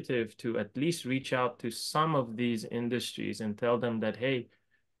initiative to at least reach out to some of these industries and tell them that, hey,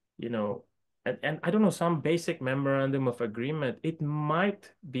 you know, and I don't know, some basic memorandum of agreement, it might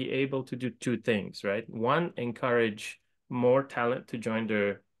be able to do two things, right? One, encourage more talent to join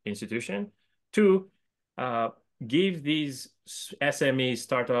their institution. Two, uh, give these SMEs,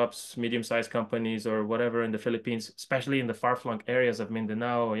 startups, medium-sized companies, or whatever in the Philippines, especially in the far-flung areas of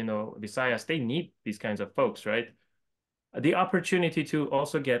Mindanao, Visayas, they need these kinds of folks, right? The opportunity to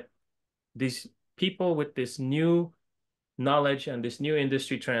also get these people with this new knowledge and this new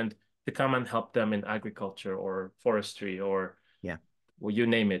industry trend to come and help them in agriculture or forestry or Yeah. well, you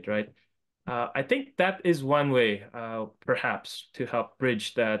name it, right? I think that is one way, perhaps, to help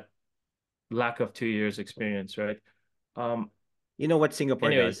bridge that lack of 2 years experience, right? Um, You know what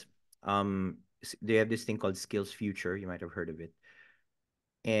Singapore anyway, does? They have this thing called Skills Future. You might have heard of it.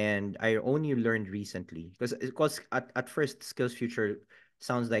 And I only learned recently because at first Skills Future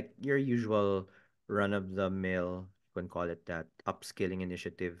sounds like your usual run of the mill, you can call it that, upskilling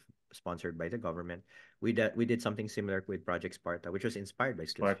initiative sponsored by the government. We did something similar with Project Sparta, which was inspired by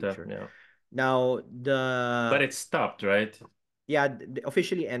Skills Sparta, Future. yeah. Now But the it stopped, right? yeah,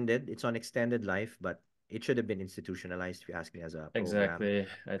 officially ended. It's on extended life, but it should have been institutionalized if you ask me as a program. Exactly.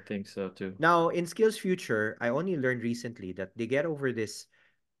 I think so too. Now, in Skills Future, I only learned recently that they get over this.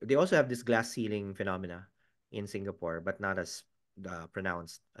 They also have this glass ceiling phenomena in Singapore, but not as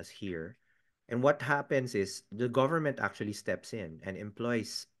pronounced as here. And what happens is the government actually steps in and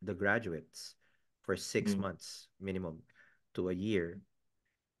employs the graduates for six Mm, months minimum to a year,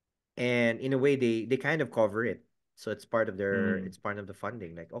 and in a way they kind of cover it, so mm, it's part of the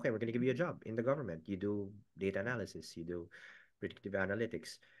funding, like, okay, we're going to give you a job in the government, you do data analysis, you do predictive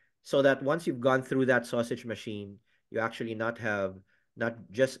analytics, so that once you've gone through that sausage machine, you actually not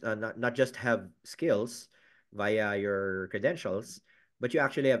just have skills via your credentials, but you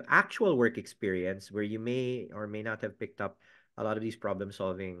actually have actual work experience where you may or may not have picked up a lot of these problem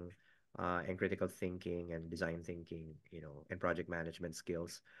solving and critical thinking and design thinking, and project management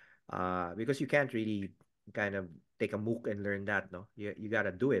skills, because you can't really kind of take a MOOC and learn that, no? You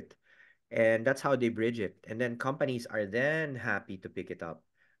gotta do it. And that's how they bridge it. And then companies are then happy to pick it up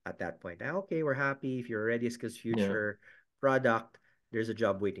at that point. Now, okay, we're happy if you're already a skills yeah. future product, there's a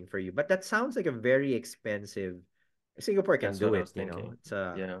job waiting for you. But that sounds like a very expensive. Singapore can That's do what I it, was thinking. It's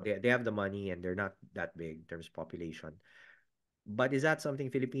Yeah. they have the money and they're not that big in terms of population. But is that something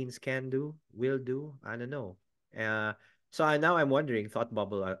Philippines can do, will do? I don't know. Uh, now I'm wondering, thought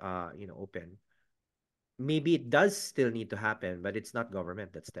bubble, open. Maybe it does still need to happen, but it's not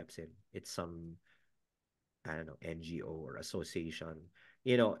government that steps in. It's some, I don't know, NGO or association.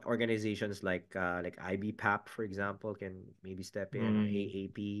 Organizations like IBPAP, for example, can maybe step in, or Mm.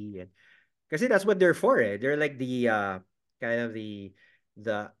 AAP, and because that's what they're for. Eh. They're like the kind of the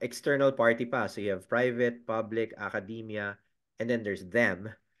external party pa. So you have private, public, academia, and then there's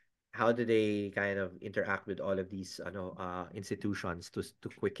them. How do they kind of interact with all of these institutions to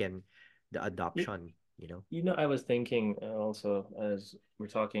quicken the You, adoption, you know? I was thinking also as we're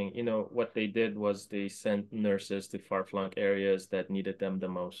talking, what they did was they sent nurses to far-flung areas that needed them the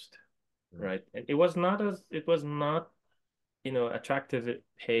most, Mm. right? And it was not, attractive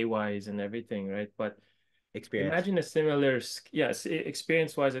pay-wise and everything, right? But Experience. imagine a similar, yes,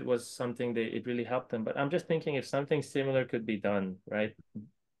 experience-wise, it was something it really helped them. But I'm just thinking if something similar could be done, right?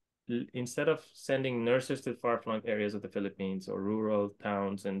 Instead of sending nurses to far-flung areas of the Philippines or rural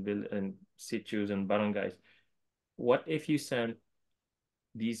towns and situs and barangays, what if you sent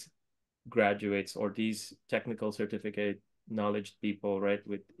these graduates or these technical certificate knowledge people, right?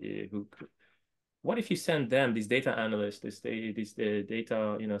 What if you send them these data analysts, these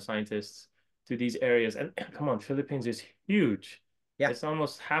data, scientists to these areas. And come on, Philippines is huge. Yeah, It's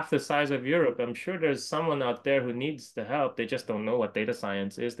almost half the size of Europe. I'm sure there's someone out there who needs the help. They just don't know what data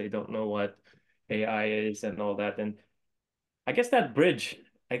science is. They don't know what AI is and all that. And I guess that bridge,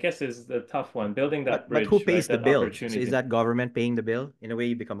 I guess, is the tough one. Building that but who bridge, right? pays the That bill? So is opportunity. that government paying the bill? In a way,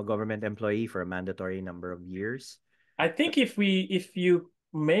 you become a government employee for a mandatory number of years. I think if you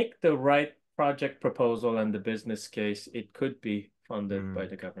make the right project proposal and the business case, it could be funded by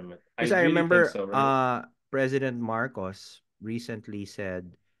the government. I Because I really think remember so, right? President Marcos recently said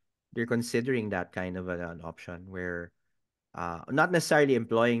they're considering that kind of an option where not necessarily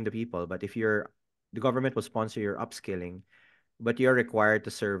employing the people, but if you're the government will sponsor your upskilling, but you're required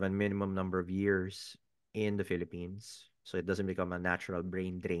to serve a minimum number of years in the Philippines, so it doesn't become a natural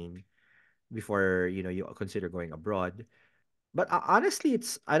brain drain before you consider going abroad. But honestly,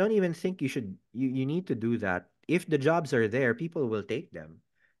 it's I don't even think you need to do that. If the jobs are there, people will take them.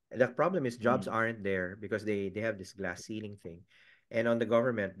 The problem is jobs Mm, aren't there because they have this glass ceiling thing. And on the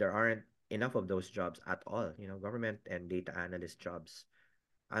government, there aren't enough of those jobs at all. Government and data analyst jobs.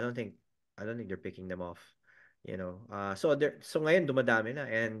 I don't think I don't think they're picking them off. So ngayon dumadami na,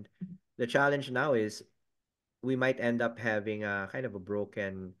 and the challenge now is we might end up having a kind of a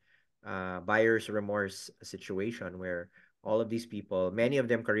broken buyer's remorse situation where all of these people, many of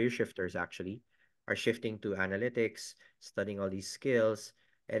them career shifters actually, are shifting to analytics, studying all these skills,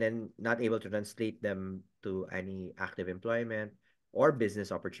 and then not able to translate them to any active employment or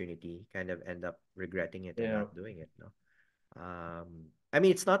business opportunity, kind of end up regretting it and yeah. not doing it. No, I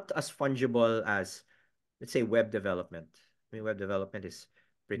mean it's not as fungible as let's say web development. I mean web development is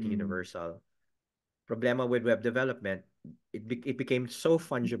pretty Mm, universal. Problema with web development, it became so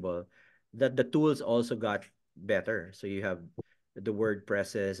fungible that the tools also got better. So you have the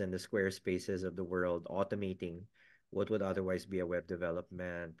WordPresses and the Squarespaces of the world automating what would otherwise be a web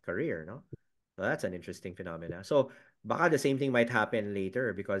development career, no? So that's an interesting phenomena. So baka the same thing might happen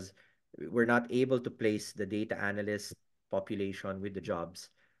later because we're not able to place the data analyst population with the jobs.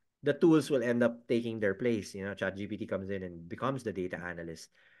 The tools will end up taking their place. ChatGPT comes in and becomes the data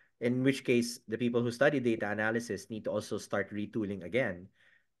analyst. In which case, the people who study data analysis need to also start retooling again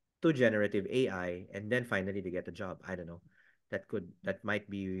to generative AI, and then finally they get a job. I don't know. That might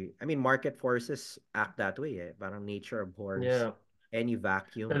be. I mean, market forces act that way. Parang nature abhors yeah. any Now,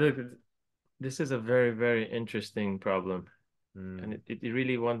 vacuum. look, this is a very, very interesting problem. And Mm. it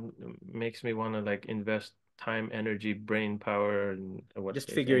really makes me want to like invest time, energy, brain power, and what, Just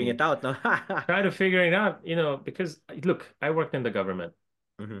if figuring any, it out, no? try to figure it out, because look, I worked in the government.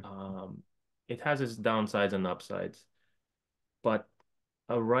 Mm-hmm. Um, it has its downsides and upsides, but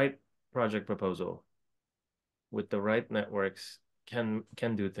a right project proposal with the right networks can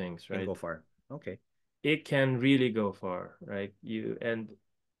do things, Can right? go far. Okay. It can really go far, right? And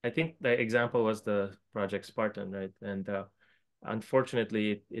I think the example was the Project Spartan, right? And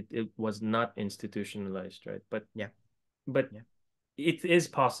unfortunately, it was not institutionalized, right? But Yeah. but Yeah. it is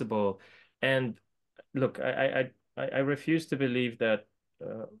possible. And look, I refuse to believe that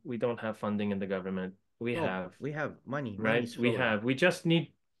we don't have funding in the government. We No, have, we have money. Money right? is We flowing. have. We just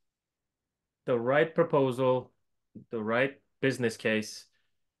need the right proposal, the right business case,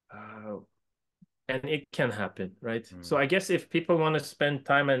 uh, and it can happen, right? So Mm. I guess if people want to spend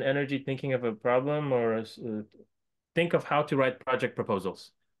time and energy thinking of a problem or think of how to write project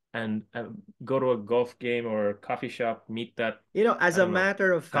proposals and go to a golf game or a coffee shop, meet that, As I a don't know,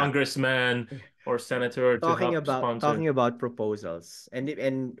 matter of fact, congressman or senator to talking help about sponsor. talking about proposals,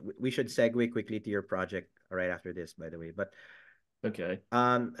 and we should segue quickly to your project right after this, by the way. But Okay.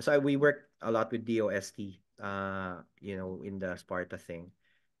 so we worked a lot with DOST, in the Sparta thing,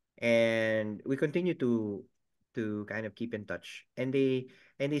 and we continue to kind of keep in touch. And they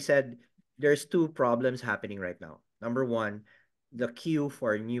said there's two problems happening right now. Number one, the queue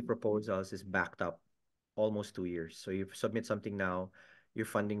for new proposals is backed up almost 2 years. So you submit something now, your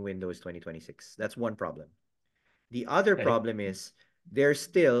funding window is 2026. That's one problem. The other Okay. problem is they're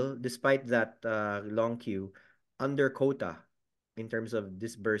still, despite that long queue, under quota in terms of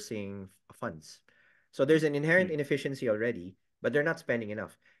disbursing funds. So there's an inherent Hmm. inefficiency already, but they're not spending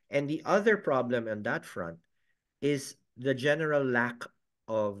enough. And the other problem on that front is the general lack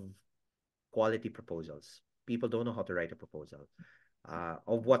of quality proposals. People don't know how to write a proposal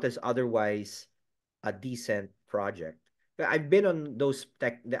of what is otherwise a decent project. I've been on those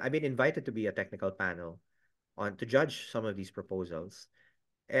tech. I've been invited to be a technical panel on to judge some of these proposals.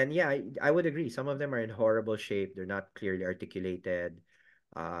 And yeah, I would agree. Some of them are in horrible shape. They're not clearly articulated.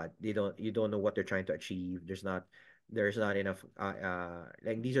 You don't know what they're trying to achieve. There's not enough.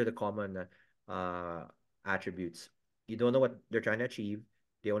 Like these are the common uh attributes. You don't know what they're trying to achieve.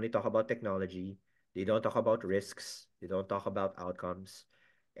 They only talk about technology. They don't talk about risks. They don't talk about outcomes.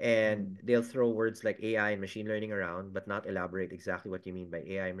 And they'll throw words like AI and machine learning around, but not elaborate exactly what you mean by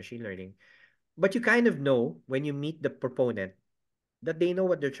AI and machine learning. But you kind of know when you meet the proponent that they know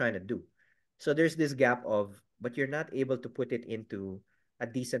what they're trying to do. So there's this gap of, but you're not able to put it into a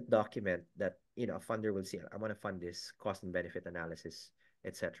decent document that, a funder will see. I want to fund this, cost and benefit analysis,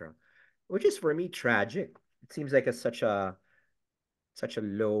 etc. Which is for me tragic. It seems like such a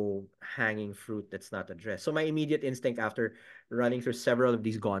low hanging fruit that's not addressed. So my immediate instinct after running through several of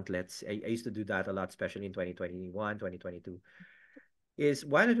these gauntlets, I used to do that a lot, especially in 2021, 2022, is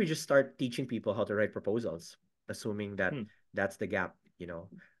why don't we just start teaching people how to write proposals, assuming that Hmm. that's the gap,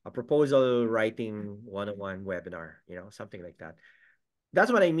 a proposal writing 101 webinar, something like that.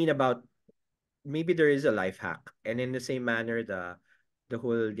 That's what I mean about maybe there is a life hack. And in the same manner, the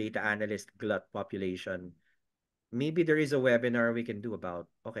whole data analyst glut population, maybe there is a webinar we can do about,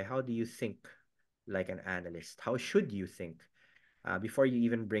 okay, how do you think like an analyst? How should you think before you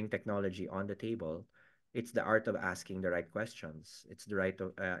even bring technology on the table? It's the art of asking the right questions. It's the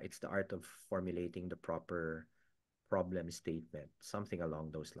art of formulating the proper problem statement, something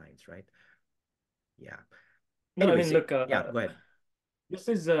along those lines, right? Yeah. No, I Anyways, mean, look, yeah, go ahead. this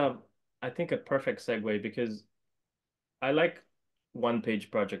is, I think, a perfect segue because I like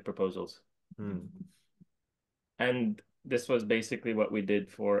one-page project proposals. Hmm. And this was basically what we did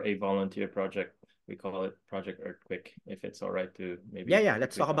for a volunteer project. We call it Project Earthquake, if it's all right to Yeah, maybe yeah.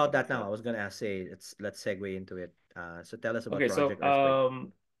 Let's quickly talk talk about that about now. I that. was gonna say let's segue into it. So tell us about Okay, so Project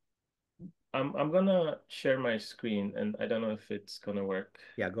Earthquake. I'm gonna share my screen, and I don't know if it's gonna work.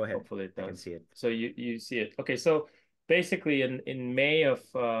 Yeah, go ahead. Hopefully it I can does. see it. So you see it. Okay, so basically in May of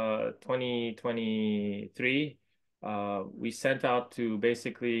 2023, we sent out to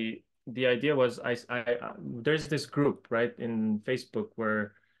basically the idea was there's this group right in Facebook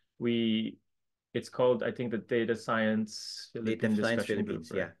where we it's called I think the Data Science Data Philippine Science Discussion Group,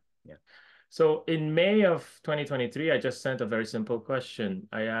 Philippines. right? Yeah, yeah. So in May of 2023, I just sent a very simple question.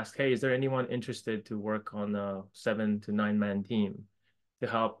 I asked, hey, is there anyone interested to work on a 7 to 9 man team to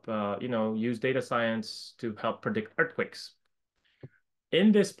help, use data science to help predict earthquakes?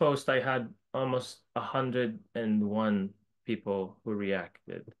 In this post, I had almost 101 people who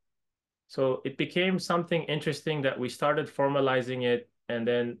reacted. So it became something interesting that we started formalizing it. And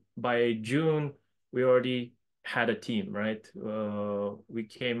then by June, we already had a team, right? We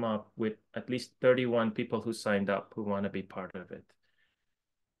came up with at least 31 people who signed up who want to be part of it.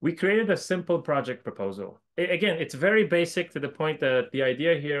 We created a simple project proposal. Again, it's very basic to the point that the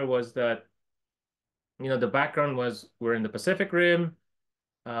idea here was that, the background was we're in the Pacific Rim,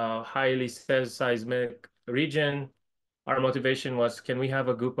 highly seismic region. Our motivation was, can we have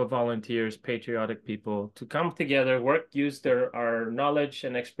a group of volunteers, patriotic people, to come together, use our knowledge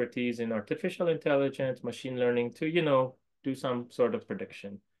and expertise in artificial intelligence, machine learning to, do some sort of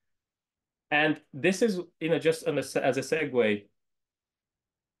prediction. And this is, just as a segue,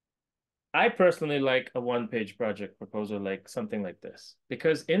 I personally like a one-page project proposal, like something like this,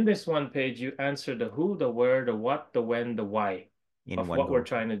 because in this one page, you answer the who, the where, the what, the when, the why In of one what we're go.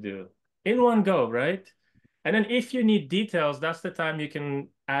 trying to do in one go, right? And then if you need details, that's the time you can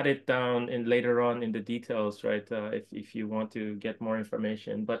add it down in later on in the details, right? If you want to get more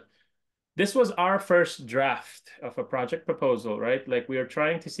information. But this was our first draft of a project proposal, right? Like we are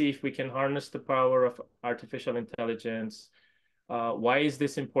trying to see if we can harness the power of artificial intelligence. Why is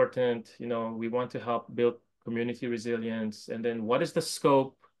this important? We want to help build community resilience. And then what is the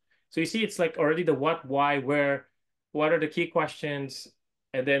scope? So you see, it's like already the what, why, where, what are the key questions,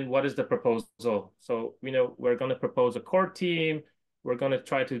 and then what is the proposal? So, we're going to propose a core team. We're going to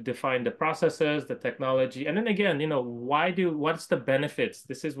try to define the processes, the technology. And then again, what's the benefits?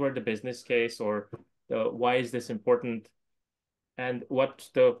 This is where the business case or why is this important? And what's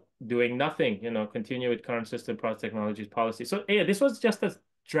the doing nothing, continue with current system, process, technologies, policy. So yeah, this was just a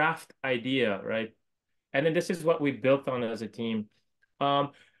draft idea, right? And then this is what we built on as a team.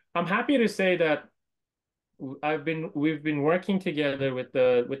 Um, I'm happy to say that we've been working together with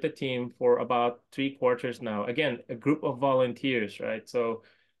the team for about 3 quarters now. Again, a group of volunteers, right? So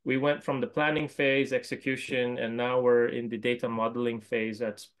we went from the planning phase, execution, and now we're in the data modeling phase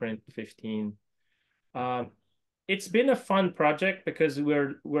at Sprint 15. Um, it's been a fun project because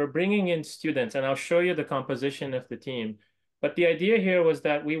we're bringing in students, and I'll show you the composition of the team. But the idea here was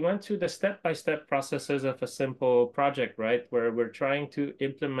that we went through the step-by-step processes of a simple project, right? Where we're trying to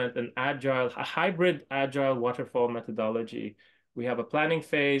implement a hybrid agile waterfall methodology. We have a planning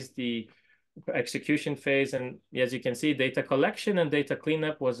phase, the execution phase, and as you can see, data collection and data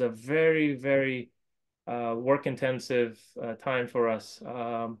cleanup was a very, very work intensive time for us.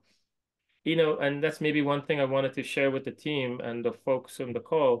 And that's maybe one thing I wanted to share with the team and the folks on the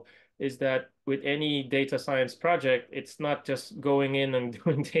call is that with any data science project, it's not just going in and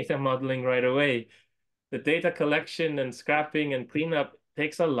doing data modeling right away. The data collection and scrapping and cleanup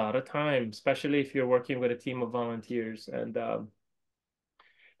takes a lot of time, especially if you're working with a team of volunteers. And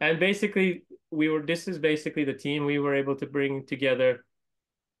basically, this is basically the team we were able to bring together.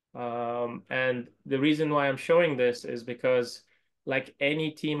 And the reason why I'm showing this is because, like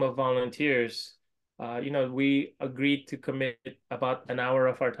any team of volunteers, we agreed to commit about an hour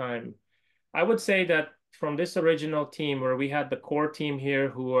of our time. I would say that from this original team, where we had the core team here,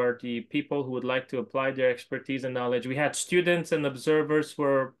 who are the people who would like to apply their expertise and knowledge, we had students and observers who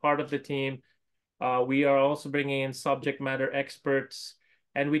are part of the team. We are also bringing in subject matter experts,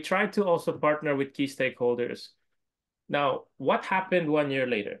 and we tried to also partner with key stakeholders. Now, what happened 1 year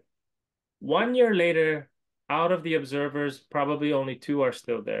later? 1 year later, out of the observers, probably only two are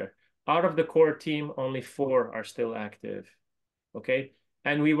still there. Out of the core team, only four are still active. Okay.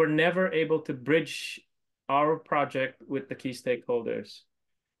 And we were never able to bridge our project with the key stakeholders.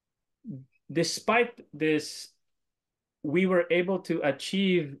 Despite this, we were able to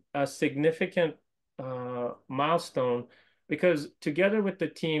achieve a significant milestone because together with the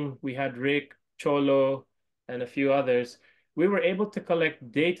team, we had Rick, Cholo, and a few others. We were able to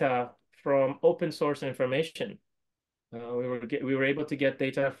collect data from open source information. We were able to get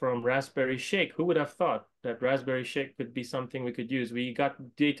data from Raspberry Shake. Who would have thought that Raspberry Shake could be something we could use? We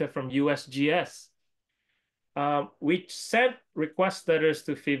got data from USGS. We sent request letters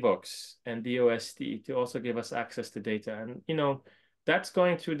to FIVOX and DOST to also give us access to data. And, that's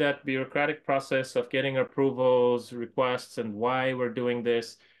going through that bureaucratic process of getting approvals, requests, and why we're doing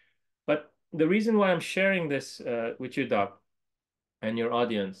this. But the reason why I'm sharing this with you, Doc, and your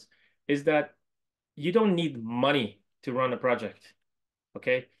audience is that you don't need money to run a project.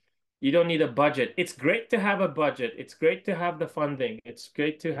 Okay. You don't need a budget. It's great to have a budget. It's great to have the funding. It's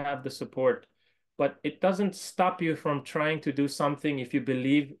great to have the support, but it doesn't stop you from trying to do something if you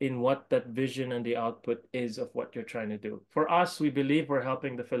believe in what that vision and the output is of what you're trying to do. For us, we believe we're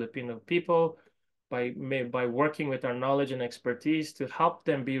helping the Filipino people by working with our knowledge and expertise to help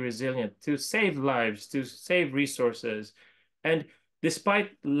them be resilient, to save lives, to save resources. And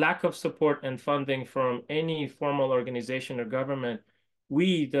despite lack of support and funding from any formal organization or government,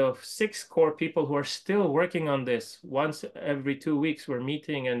 we, the six core people who are still working on this, once every 2 weeks, we're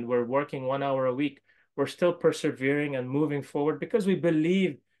meeting and we're working 1 hour a week. We're still persevering and moving forward because we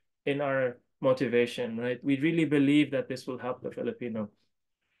believe in our motivation, right? We really believe that this will help the Filipino.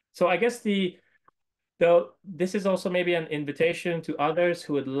 So I guess this is also maybe an invitation to others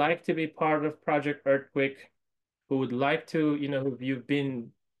who would like to be part of Project Earthquake, who would like to,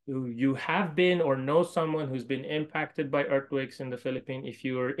 who you have been or know someone who's been impacted by earthquakes in the Philippines. If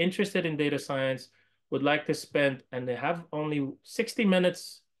you are interested in data science, would like to spend, and they have only 60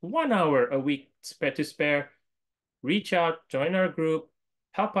 minutes, 1 hour a week to spare, reach out, join our group,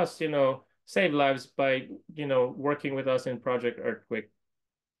 help us, save lives by, working with us in Project Earthquake.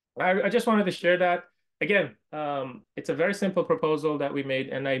 I just wanted to share that. Again, it's a very simple proposal that we made,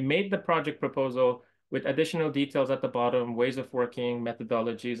 and I made the project proposal with additional details at the bottom, ways of working,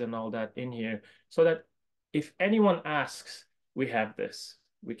 methodologies, and all that in here, so that if anyone asks, we have this.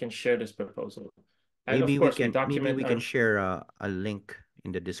 We can share this proposal. And of course, we Maybe document we can our, share a link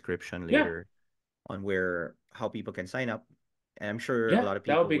in the description yeah, later on where how people can sign up. And I'm sure a yeah, lot of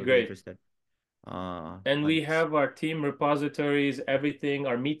that would people be will be great. interested. And On we this. have our team repositories, everything,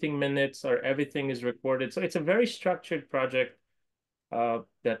 our meeting minutes, everything is recorded. So it's a very structured project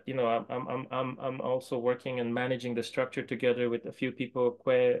that I'm also working and managing the structure together with a few people.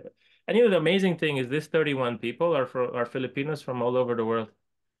 And the amazing thing is this 31 people are Filipinos from all over the world.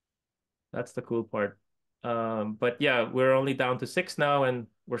 That's the cool part. But yeah, we're only down to six now, and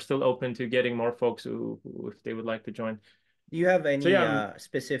we're still open to getting more folks who if they would like to join. Do you have So any yeah,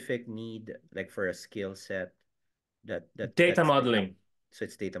 specific need like for a skill set data that's like modeling. so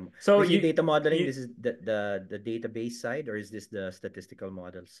it's data So when you say you data modeling, you this is the database side, or is this the statistical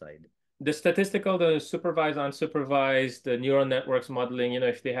model side? the statistical, the supervised, unsupervised, the neural networks modeling,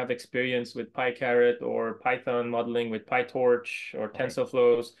 if they have experience with PyCaret or Python modeling with PyTorch or Okay.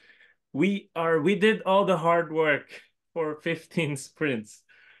 TensorFlows, we did all the hard work for 15 sprints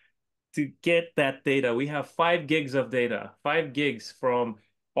to get that data. We have 5 gigs of data, 5 gigs from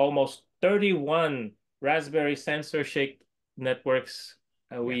almost 31 Raspberry sensor shaped networks.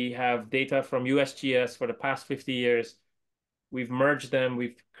 Yeah. We have data from USGS for the past 50 years. we've merged them.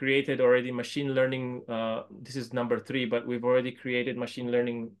 We've created already machine learning. This is number three, but we've already created machine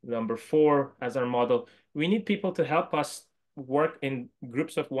learning number four as our model. We need people to help us work in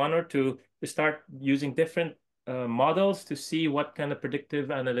groups of one or two to start using different models to see what kind of predictive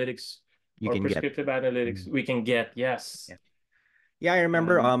analytics You or can get. prescriptive analytics Mm, we can get. Yes. yeah. Yeah, I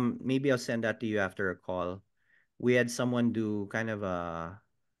remember. And Maybe I'll send that to you after a call. We had someone do kind of a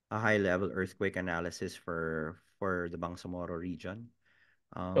high level earthquake analysis for the Bangsamoro region.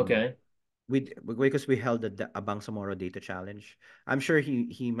 Um, okay. because we held a Bangsamoro data challenge. I'm sure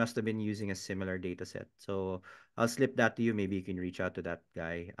he must have been using a similar data set. So I'll slip that to you. Maybe you can reach out to that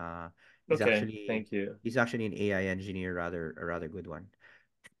guy. He's Okay. actually Thank you. he's actually an AI engineer, rather a rather good one.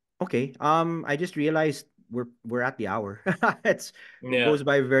 Okay. I just realized we're at the hour. It Yeah. goes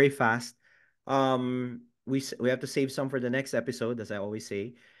by very fast. We have to save some for the next episode, as I always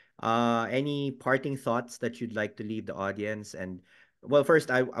say. Any parting thoughts that you'd like to leave the audience? And well, first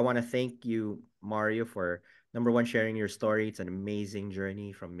I want to thank you, Mario, for number one sharing your story. It's an amazing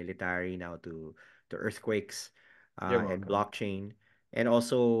journey from military now to earthquakes, You're and welcome. blockchain, and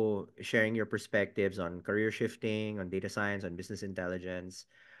also sharing your perspectives on career shifting, on data science, on business intelligence.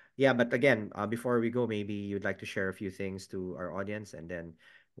 Yeah, but again, before we go, maybe you'd like to share a few things to our audience, and then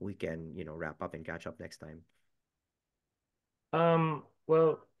we can, wrap up and catch up next time.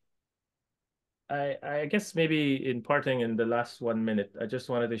 Well, I guess maybe in parting in the last 1 minute, I just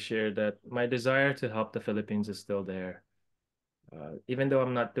wanted to share that my desire to help the Philippines is still there. Even though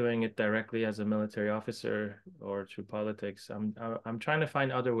I'm not doing it directly as a military officer or through politics, I'm trying to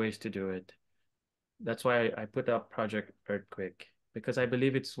find other ways to do it. That's why I put up Project Earthquake because I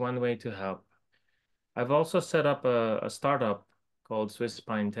believe it's one way to help. I've also set up a startup called Swiss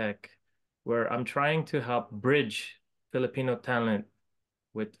Pine Tech, where I'm trying to help bridge Filipino talent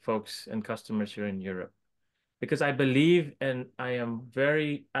with folks and customers here in Europe. Because I believe and I am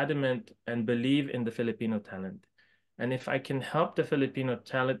very adamant and believe in the Filipino talent. And if I can help the Filipino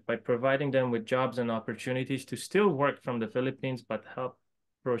talent by providing them with jobs and opportunities to still work from the Philippines, but help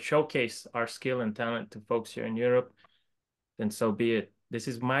showcase our skill and talent to folks here in Europe, then so be it. This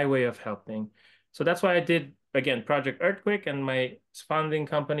is my way of helping. So that's why I did, again, Project Earthquake and my founding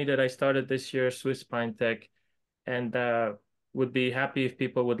company that I started this year, Swiss Pine Tech, and would be happy if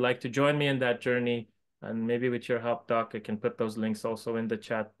people would like to join me in that journey. And maybe with your help, Doc, I can put those links also in the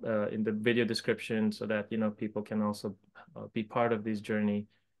chat, in the video description, so that people can also be part of this journey.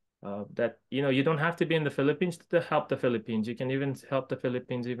 That you don't have to be in the Philippines to help the Philippines. You can even help the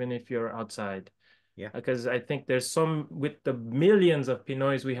Philippines even if you're outside, Yeah. because I think there's some with the millions of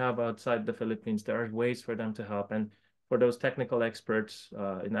Pinoys we have outside the Philippines, there are ways for them to help. And for those technical experts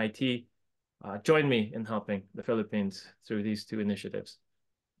in IT, join me in helping the Philippines through these two initiatives.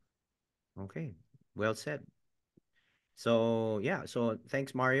 Okay. Well said. So yeah. So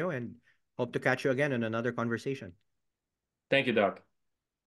thanks, Mario, and hope to catch you again in another conversation. Thank you, Doc.